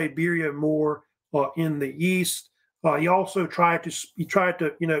colonize Siberia more in the east. He also tried to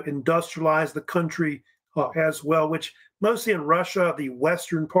industrialize the country as well, which mostly in Russia, the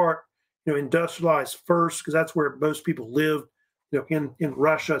western part, industrialized first, because that's where most people live, in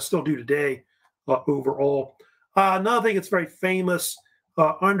Russia, still do today overall. Another thing that's very famous,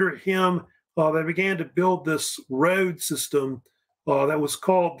 under him, they began to build this road system that was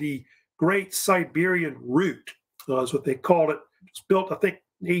called the Great Siberian Route, is what they called it. It was built, I think,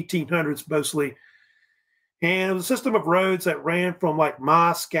 in the 1800s mostly. And it was a system of roads that ran from like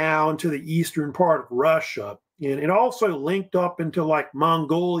Moscow into the eastern part of Russia. And it also linked up into like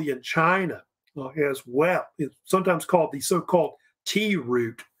Mongolia and China as well. It's sometimes called the so-called tea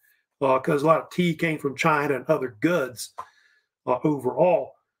route, because a lot of tea came from China and other goods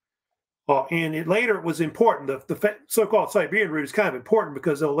overall. And later it was important. The so-called Siberian route is kind of important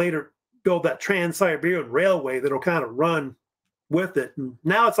because they'll later build that trans-Siberian railway that'll kind of run with it. And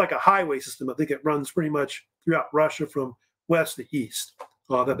now it's like a highway system. I think it runs pretty much throughout Russia from west to east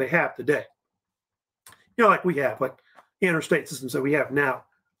that they have today. Like we have, like interstate systems that we have now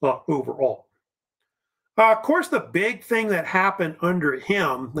overall. Of course, the big thing that happened under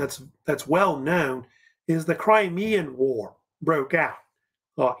him that's well known is the Crimean War broke out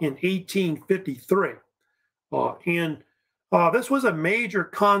in 1853. And this was a major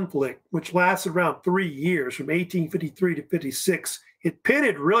conflict which lasted around 3 years, from 1853 to 56. It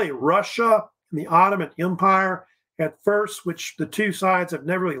pitted really Russia and the Ottoman Empire at first, which the two sides have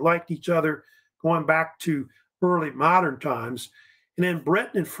never really liked each other going back to early modern times. And then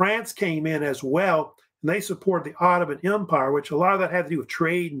Britain and France came in as well, and they supported the Ottoman Empire, which a lot of that had to do with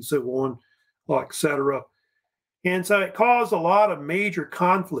trade and so on, etc. And so it caused a lot of major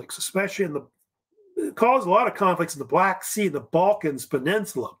conflicts, especially caused a lot of conflicts in the Black Sea, the Balkans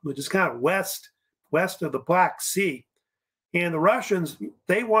Peninsula, which is kind of west of the Black Sea. And the Russians,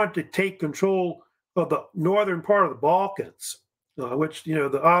 they wanted to take control of the northern part of the Balkans, which,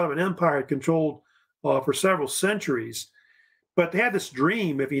 the Ottoman Empire had controlled for several centuries. But they had this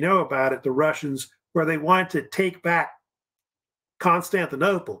dream, if you know about it, the Russians, where they wanted to take back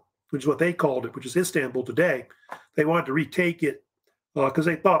Constantinople, which is what they called it, which is Istanbul today. They wanted to retake it because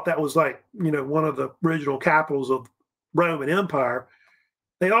they thought that was like, one of the original capitals of Roman Empire.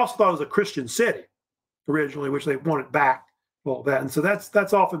 They also thought it was a Christian city originally, which they wanted back, all that. And so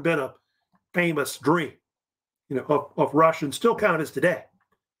that's often been a famous dream, of Russians, still kind of is today,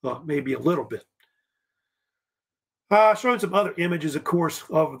 maybe a little bit. Showing some other images, of course,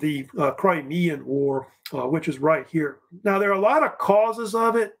 of the Crimean War, which is right here. Now, there are a lot of causes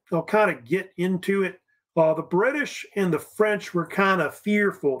of it. I'll kind of get into it. The British and the French were kind of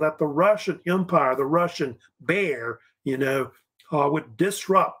fearful that the Russian Empire, the Russian bear, would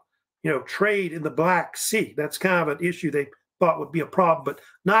disrupt, trade in the Black Sea. That's kind of an issue they thought would be a problem. But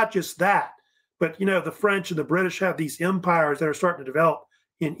not just that, but, the French and the British have these empires that are starting to develop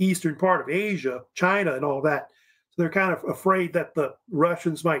in eastern part of Asia, China and all that. So they're kind of afraid that the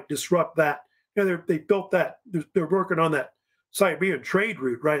Russians might disrupt that. They built that. They're working on that Siberian trade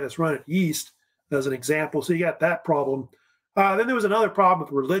route, right? That's running east as an example. So you got that problem. Then there was another problem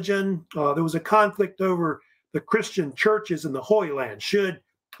with religion. There was a conflict over the Christian churches in the Holy Land. Should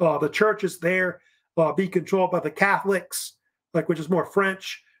the churches there be controlled by the Catholics, which is more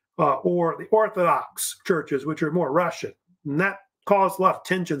French, or the Orthodox churches, which are more Russian? And that caused a lot of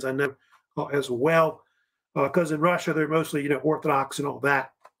tensions, I know, as well. Because in Russia, they're mostly, Orthodox and all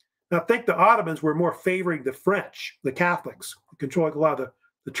that. And I think the Ottomans were more favoring the French, the Catholics, controlling a lot of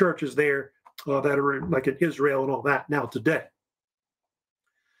the churches there that are like in Israel and all that now today.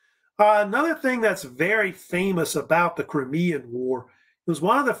 Another thing that's very famous about the Crimean War, it was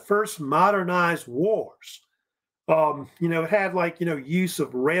one of the first modernized wars. It had use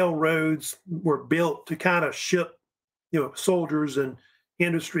of railroads were built to kind of ship, soldiers and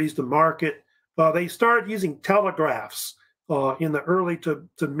industries to market. They started using telegraphs in the early to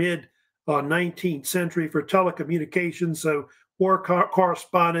mid 19th century for telecommunications, so war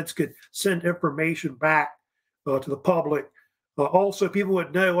correspondents could send information back to the public. Also, people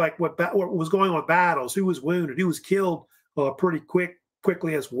would know what was going on with battles, who was wounded, who was killed pretty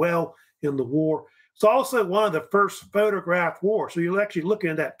quickly as well in the war. It's also one of the first photographed wars. So you're actually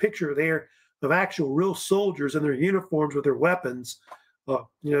looking at that picture there of actual real soldiers in their uniforms with their weapons, at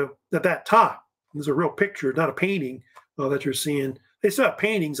that time. There's a real picture, not a painting that you're seeing. They still have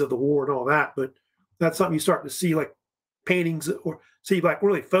paintings of the war and all that, but that's something you start to see, like paintings or see like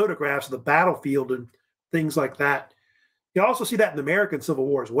really photographs of the battlefield and things like that. You also see that in the American Civil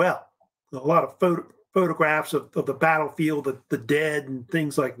War as well. A lot of photographs of the battlefield, the dead and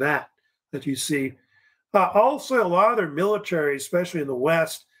things like that you see. Also, a lot of their military, especially in the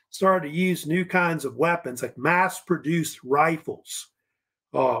West, started to use new kinds of weapons like mass-produced rifles,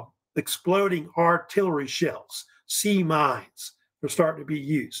 exploding artillery shells, sea mines are starting to be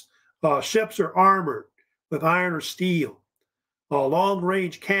used. Ships are armored with iron or steel,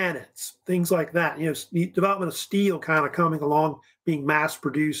 long-range cannons, things like that. Development of steel kind of coming along, being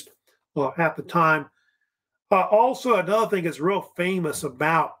mass-produced at the time. Also, another thing that's real famous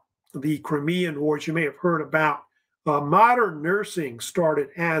about the Crimean Wars, you may have heard about, modern nursing started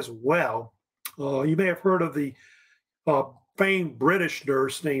as well. You may have heard of the famed British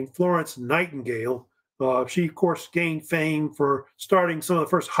nurse named Florence Nightingale. She, of course, gained fame for starting some of the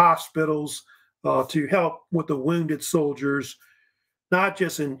first hospitals to help with the wounded soldiers, not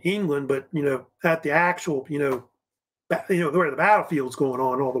just in England, but at the actual where the battlefields going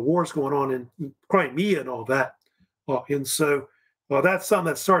on, all the wars going on in Crimea and all that. And so that's something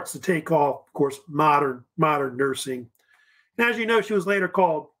that starts to take off, of course, modern nursing. And as you know, she was later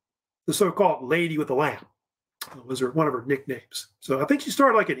called the so-called Lady with the Lamp. Was one of her nicknames. So I think she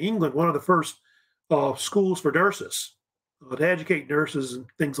started like in England, one of the first schools for nurses, to educate nurses and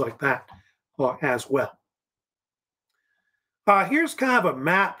things like that as well. Here's kind of a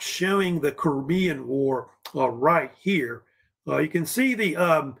map showing the Crimean War right here. You can see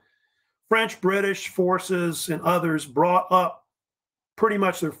the French, British forces and others brought up pretty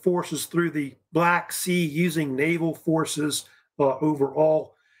much their forces through the Black Sea using naval forces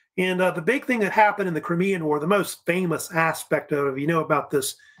overall. And the big thing that happened in the Crimean War, the most famous aspect of it, about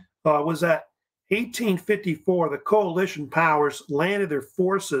this, was that 1854, the coalition powers landed their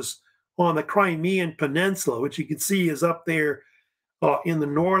forces on the Crimean Peninsula, which you can see is up there in the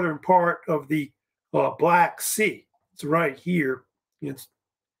northern part of the Black Sea. It's right here. It's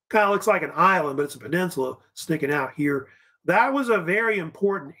kind of looks like an island, but it's a peninsula sticking out here. That was a very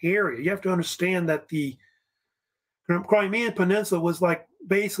important area. You have to understand that the Crimean Peninsula was like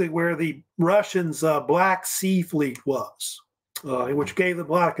basically where the Russians' Black Sea fleet was, which gave them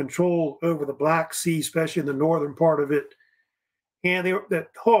a lot of control over the Black Sea, especially in the northern part of it. And that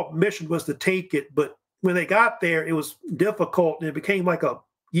whole mission was to take it, but when they got there, it was difficult, and it became like a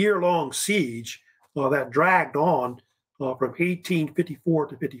year-long siege that dragged on from 1854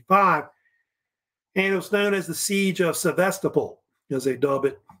 to 55. And it was known as the Siege of Sevastopol, as they dub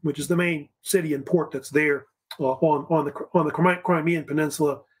it, which is the main city and port that's there on the Crimean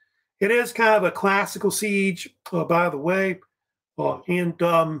Peninsula. It is kind of a classical siege, by the way,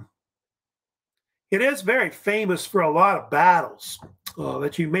 and it is very famous for a lot of battles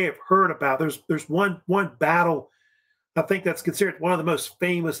that you may have heard about. There's one battle, I think that's considered one of the most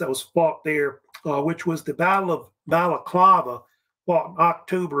famous that was fought there, which was the Battle of Balaclava, fought in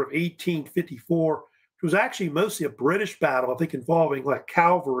October of 1854. It was actually mostly a British battle, I think, involving like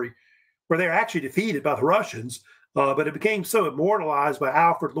cavalry, where they were actually defeated by the Russians, but it became so immortalized by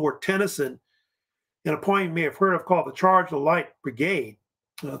Alfred Lord Tennyson in a poem you may have heard of called The Charge of the Light Brigade,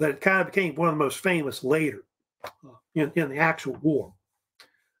 that it kind of became one of the most famous later in the actual war.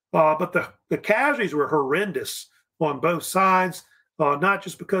 But the casualties were horrendous on both sides, not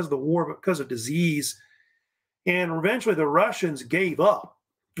just because of the war, but because of disease. And eventually the Russians gave up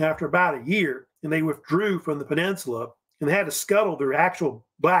after about a year, and they withdrew from the peninsula, and they had to scuttle their actual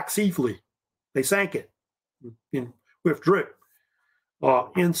Black Sea fleet. They sank it and withdrew.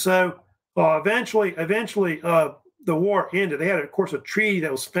 And so eventually, the war ended. They had, of course, a treaty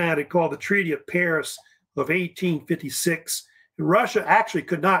that was founded called the Treaty of Paris of 1856. And Russia actually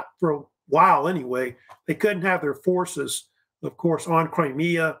could not, for a while anyway, they couldn't have their forces, of course, on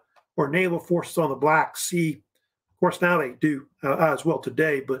Crimea or naval forces on the Black Sea. Of course, now they do as well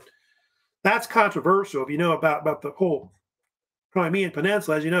today, but that's controversial. If you know about the whole Crimean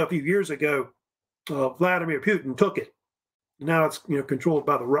Peninsula, as you know, a few years ago, Vladimir Putin took it. Now it's controlled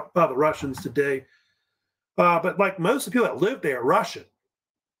by the Russians today. But like most of the people that live there are Russian.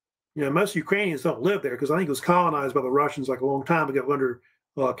 Most Ukrainians don't live there because I think it was colonized by the Russians like a long time ago under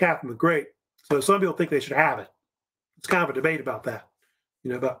Catherine the Great. So some people think they should have it. It's kind of a debate about that,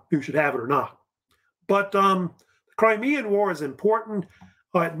 about who should have it or not. But the Crimean War is important.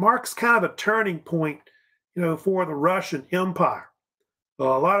 It marks kind of a turning point, for the Russian Empire. A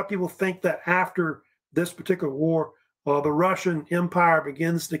lot of people think that after this particular war, the Russian Empire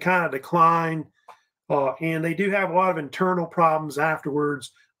begins to kind of decline, and they do have a lot of internal problems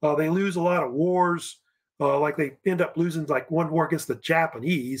afterwards. They lose a lot of wars, like they end up losing like one war against the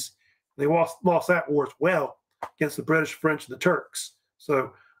Japanese. They lost that war as well against the British, French, and the Turks.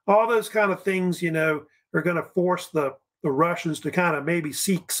 So all those kind of things, are going to force the Russians to kind of maybe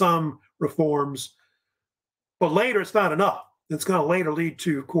seek some reforms. But later, it's not enough. It's going to later lead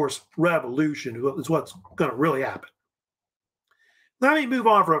to, of course, revolution is what's going to really happen. Let me move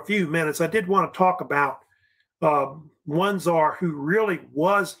on for a few minutes. I did want to talk about one czar who really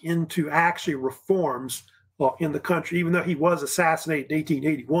was into actually reforms in the country, even though he was assassinated in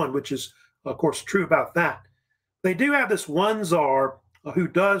 1881, which is, of course, true about that. They do have this one czar who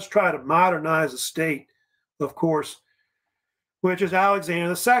does try to modernize the state, of course, which is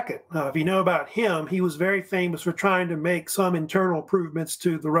Alexander II. If you know about him, he was very famous for trying to make some internal improvements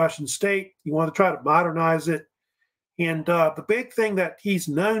to the Russian state. He wanted to try to modernize it. And the big thing that he's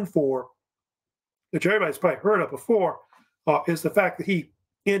known for, which everybody's probably heard of before, is the fact that he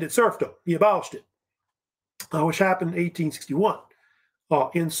ended serfdom. He abolished it, which happened in 1861.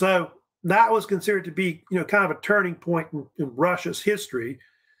 And so that was considered to be, kind of a turning point in Russia's history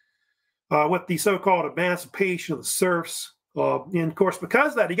with the so-called emancipation of the serfs. And of course,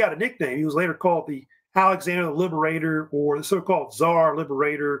 because of that, he got a nickname. He was later called the Alexander the Liberator, or the so-called Tsar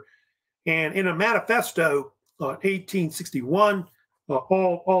Liberator. And in a manifesto, 1861,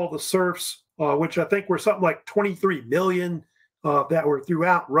 all the serfs, which I think were something like 23 million that were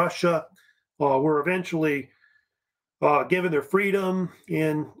throughout Russia, were eventually given their freedom.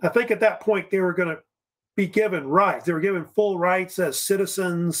 And I think at that point they were going to be given rights. They were given full rights as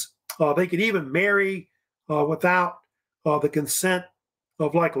citizens. They could even marry without the consent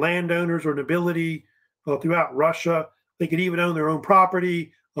of like landowners or nobility throughout Russia. They could even own their own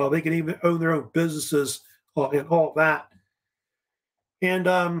property. They could even own their own businesses and all that. And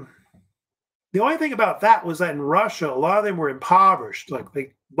the only thing about that was that in Russia, a lot of them were impoverished. Like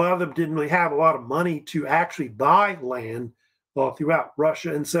a lot of them didn't really have a lot of money to actually buy land throughout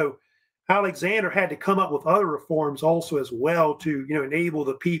Russia. And so Alexander had to come up with other reforms also as well to, enable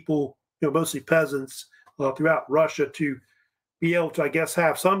the people, mostly peasants throughout Russia to be able to, I guess,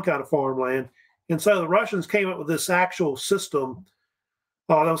 have some kind of farmland. And so the Russians came up with this actual system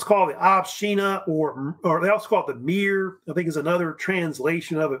that was called the Obshchina, or they also call it the Mir, I think is another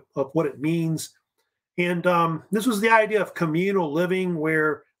translation of it, of what it means. And this was the idea of communal living,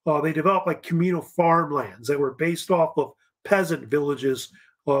 where they developed like communal farmlands that were based off of peasant villages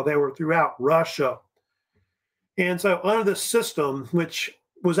that were throughout Russia. And so under this system, which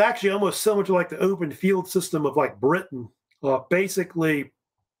was actually almost similar to like the open field system of like Britain, basically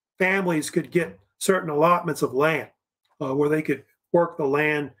families could get certain allotments of land where they could work the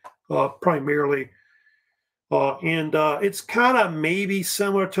land primarily. And it's kind of maybe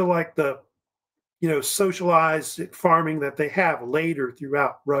similar to like the, socialized farming that they have later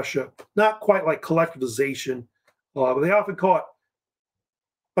throughout Russia. Not quite like collectivization, but they often call it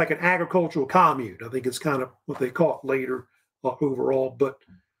like an agricultural commune. I think it's kind of what they call it later overall. But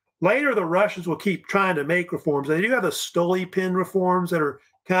later, the Russians will keep trying to make reforms. They do have the Stolypin reforms that are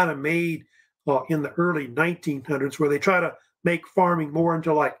kind of made in the early 1900s, where they try to make farming more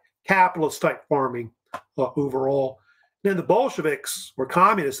into like capitalist type farming overall. Then the Bolsheviks, or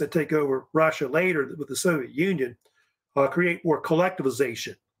communists that take over Russia later with the Soviet Union, create more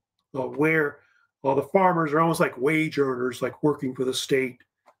collectivization, where the farmers are almost like wage earners, like working for the state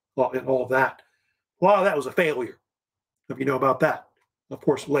and all of that. A lot of that was a failure, if you know about that, of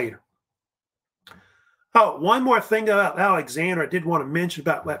course, later. Oh, one more thing about Alexander I did want to mention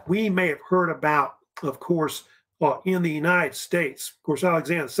about that we may have heard about, of course, in the United States. Of course,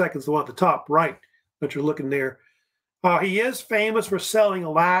 Alexander II is the one at the top right that you're looking there. He is famous for selling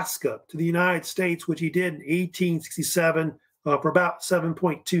Alaska to the United States, which he did in 1867 for about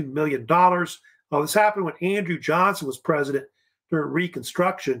 $7.2 million. This happened when Andrew Johnson was president during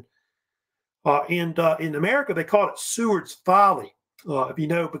Reconstruction. And in America, they called it Seward's Folly, if you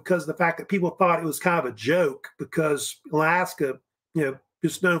know, because of the fact that people thought it was kind of a joke, because Alaska,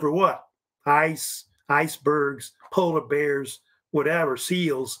 just known for what? Ice, icebergs, polar bears, whatever,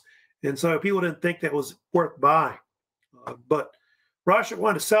 seals. And so people didn't think that was worth buying. But Russia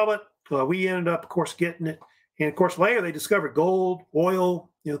wanted to sell it. We ended up, of course, getting it. And, of course, later they discovered gold, oil,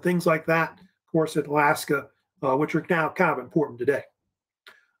 things like that, of course, in Alaska, which are now kind of important today.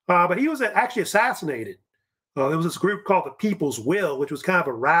 But he was actually assassinated. There was this group called the People's Will, which was kind of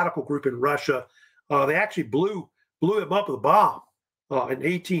a radical group in Russia. They actually blew him up with a bomb in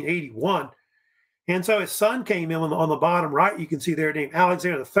 1881. And so his son came in on the bottom right. You can see there named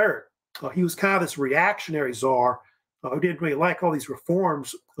Alexander III. He was kind of this reactionary czar who didn't really like all these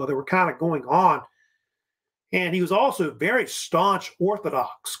reforms that were kind of going on. And he was also a very staunch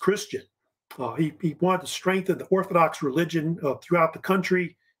Orthodox Christian. He wanted to strengthen the Orthodox religion throughout the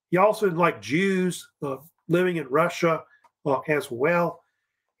country. He also didn't like Jews living in Russia as well.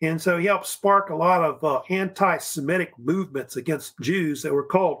 And so he helped spark a lot of anti-Semitic movements against Jews that were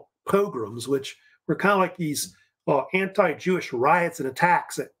called pogroms, which were kind of like these anti-Jewish riots and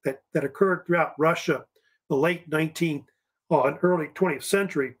attacks that occurred throughout Russia the late 19th and early 20th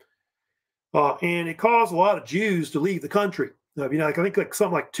century. And it caused a lot of Jews to leave the country. I think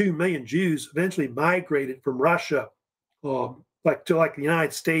something like 2 million Jews eventually migrated from Russia to the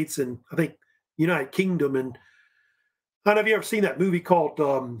United States and I think United Kingdom. And I don't know if you ever seen that movie called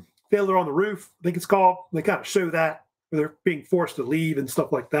Fiddler on the Roof, I think it's called. They kind of show that, where they're being forced to leave and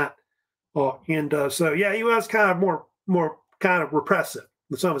stuff like that. So he was kind of more kind of repressive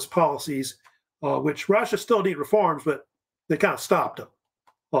with some of his policies, which Russia still needed reforms, but they kind of stopped him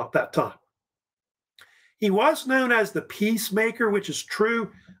at that time. He was known as the peacemaker, which is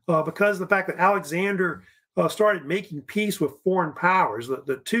true because of the fact that Alexander started making peace with foreign powers.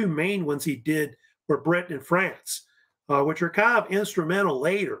 The two main ones he did were Britain and France, which are kind of instrumental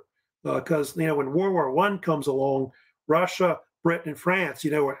later because, when World War I comes along, Russia, Britain, and France,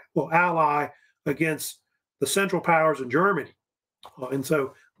 will ally against the Central Powers in Germany. And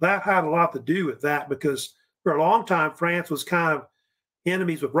so that had a lot to do with that because for a long time, France was kind of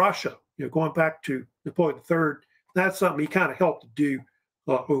enemies with Russia, going back to Napoleon III. That's something he kind of helped to do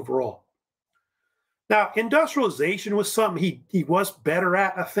overall. Now, industrialization was something he was better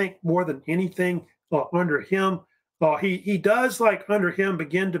at, I think, more than anything under him. He does, under him,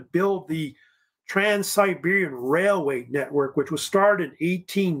 begin to build the trans-siberian railway network, which was started in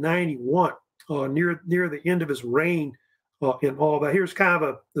 1891, near the end of his reign and all that. Here's kind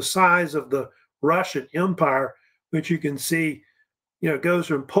of the size of the Russian Empire, which you can see, goes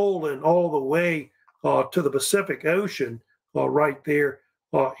from Poland all the way to the Pacific Ocean right there.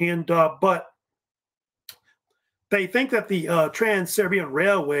 But they think that the trans-siberian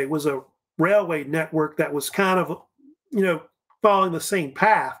railway was a railway network that was kind of, following the same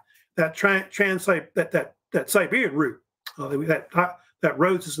path that Siberian route That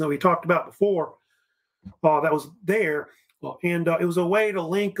road system that we talked about before that was there. And it was a way to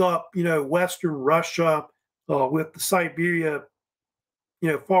link up, Western Russia with the Siberia,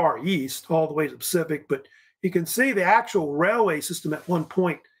 far east, all the way to the Pacific. But you can see the actual railway system at one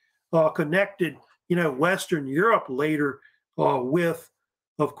point connected, Western Europe later with,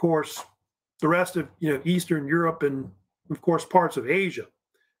 of course, the rest of, Eastern Europe and, of course, parts of Asia.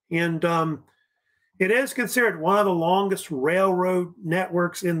 And it is considered one of the longest railroad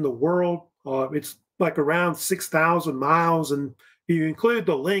networks in the world. It's like around 6,000 miles. And you include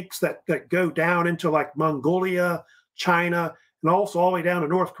the links that go down into like Mongolia, China, and also all the way down to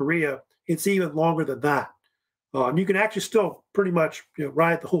North Korea. It's even longer than that. And you can actually still pretty much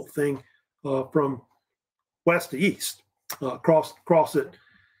ride the whole thing from west to east across it.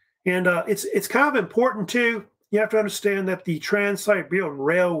 And it's kind of important too. You have to understand that the Trans-Siberian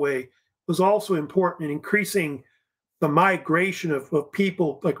Railway was also important in increasing the migration of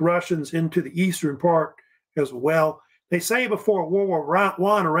people like Russians into the eastern part as well. They say before World War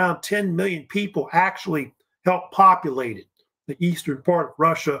I, around 10 million people actually helped populate the eastern part of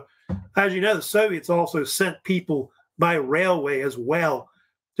Russia. As you know, the Soviets also sent people by railway as well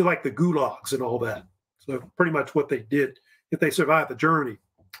to like the gulags and all that. So pretty much what they did if they survived the journey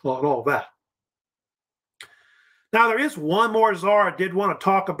and all that. Now, there is one more czar I did want to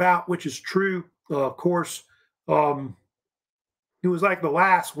talk about, which is true. Of course, he was like the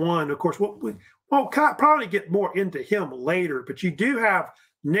last one. Of course, we'll probably get more into him later, but you do have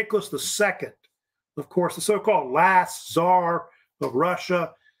Nicholas II, of course, the so-called last czar of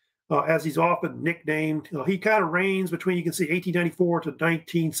Russia, as he's often nicknamed. He kind of reigns between, you can see, 1894 to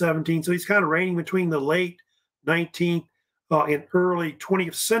 1917. So he's kind of reigning between the late 19th and early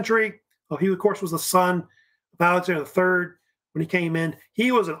 20th century. He, of course, was the son of Alexander III when he came in.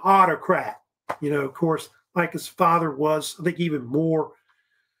 He was an autocrat, of course, like his father was, I think even more.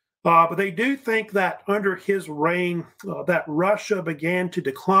 But they do think that under his reign, that Russia began to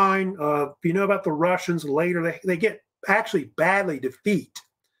decline. If you know about the Russians later, they get actually badly defeated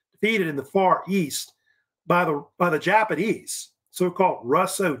in the Far East by the Japanese, so-called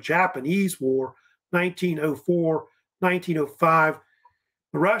Russo-Japanese War, 1904, 1905.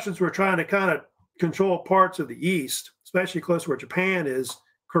 The Russians were trying to kind of control parts of the East, especially close to where Japan is,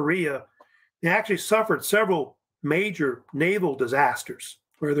 Korea. They actually suffered several major naval disasters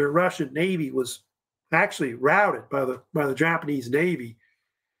where the Russian Navy was actually routed by the Japanese Navy.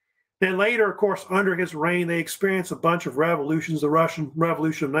 Then later, of course, under his reign, they experienced a bunch of revolutions. The Russian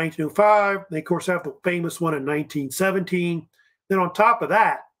Revolution of 1905. They, of course, have the famous one in 1917. Then on top of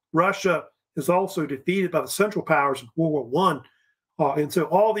that, Russia is also defeated by the Central Powers in World War I. And so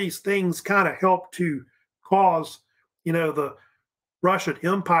all these things kind of help to cause, the Russian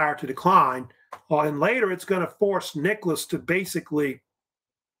Empire to decline. And later, it's going to force Nicholas to basically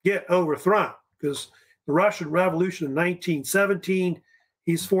get overthrown because the Russian Revolution in 1917,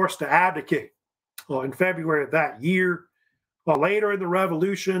 he's forced to abdicate in February of that year. Later in the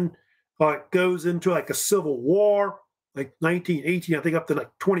revolution, it goes into like a civil war, like 1918, I think up to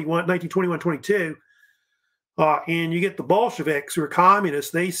like 1921, 22. And you get the Bolsheviks, who are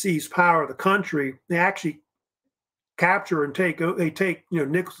communists. They seize power of the country. They actually capture and take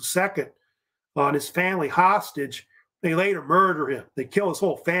Nicholas II and his family hostage. They later murder him. They kill his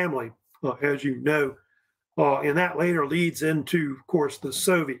whole family, as you know. And that later leads into, of course, the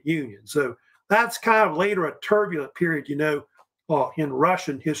Soviet Union. So that's kind of later a turbulent period, in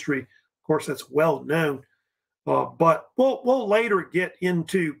Russian history. Of course, that's well known. But we'll later get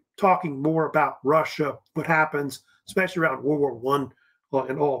into talking more about Russia, what happens, especially around World War I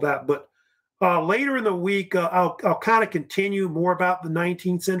and all that. But later in the week, I'll kind of continue more about the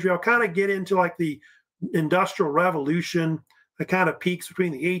 19th century. I'll kind of get into like the Industrial Revolution, the kind of peaks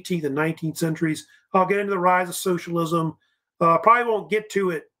between the 18th and 19th centuries. I'll get into the rise of socialism. Probably won't get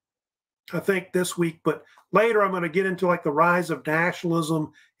to it, I think, this week, but later I'm going to get into like the rise of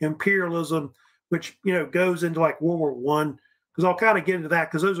nationalism, imperialism, which, goes into like World War I, because I'll kind of get into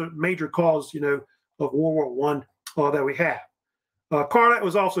that because those are major causes, of World War I that we have. Carnett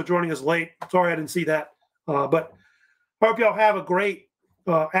was also joining us late. Sorry I didn't see that. But I hope y'all have a great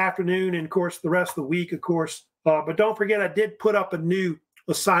afternoon and, of course, the rest of the week, of course. But don't forget, I did put up a new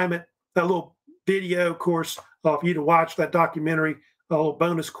assignment, that little video, of course, for you to watch that documentary, a little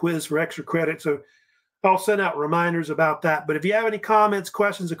bonus quiz for extra credit. So I'll send out reminders about that. But if you have any comments,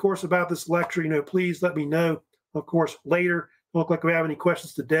 questions, of course, about this lecture, please let me know, of course, later. Don't look like we have any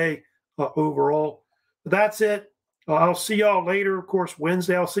questions today overall. But that's it. I'll see y'all later, of course,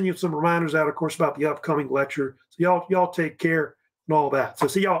 Wednesday. I'll send you some reminders out, of course, about the upcoming lecture. So y'all take care and all that. So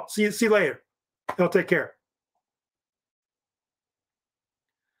see you later. Y'all take care.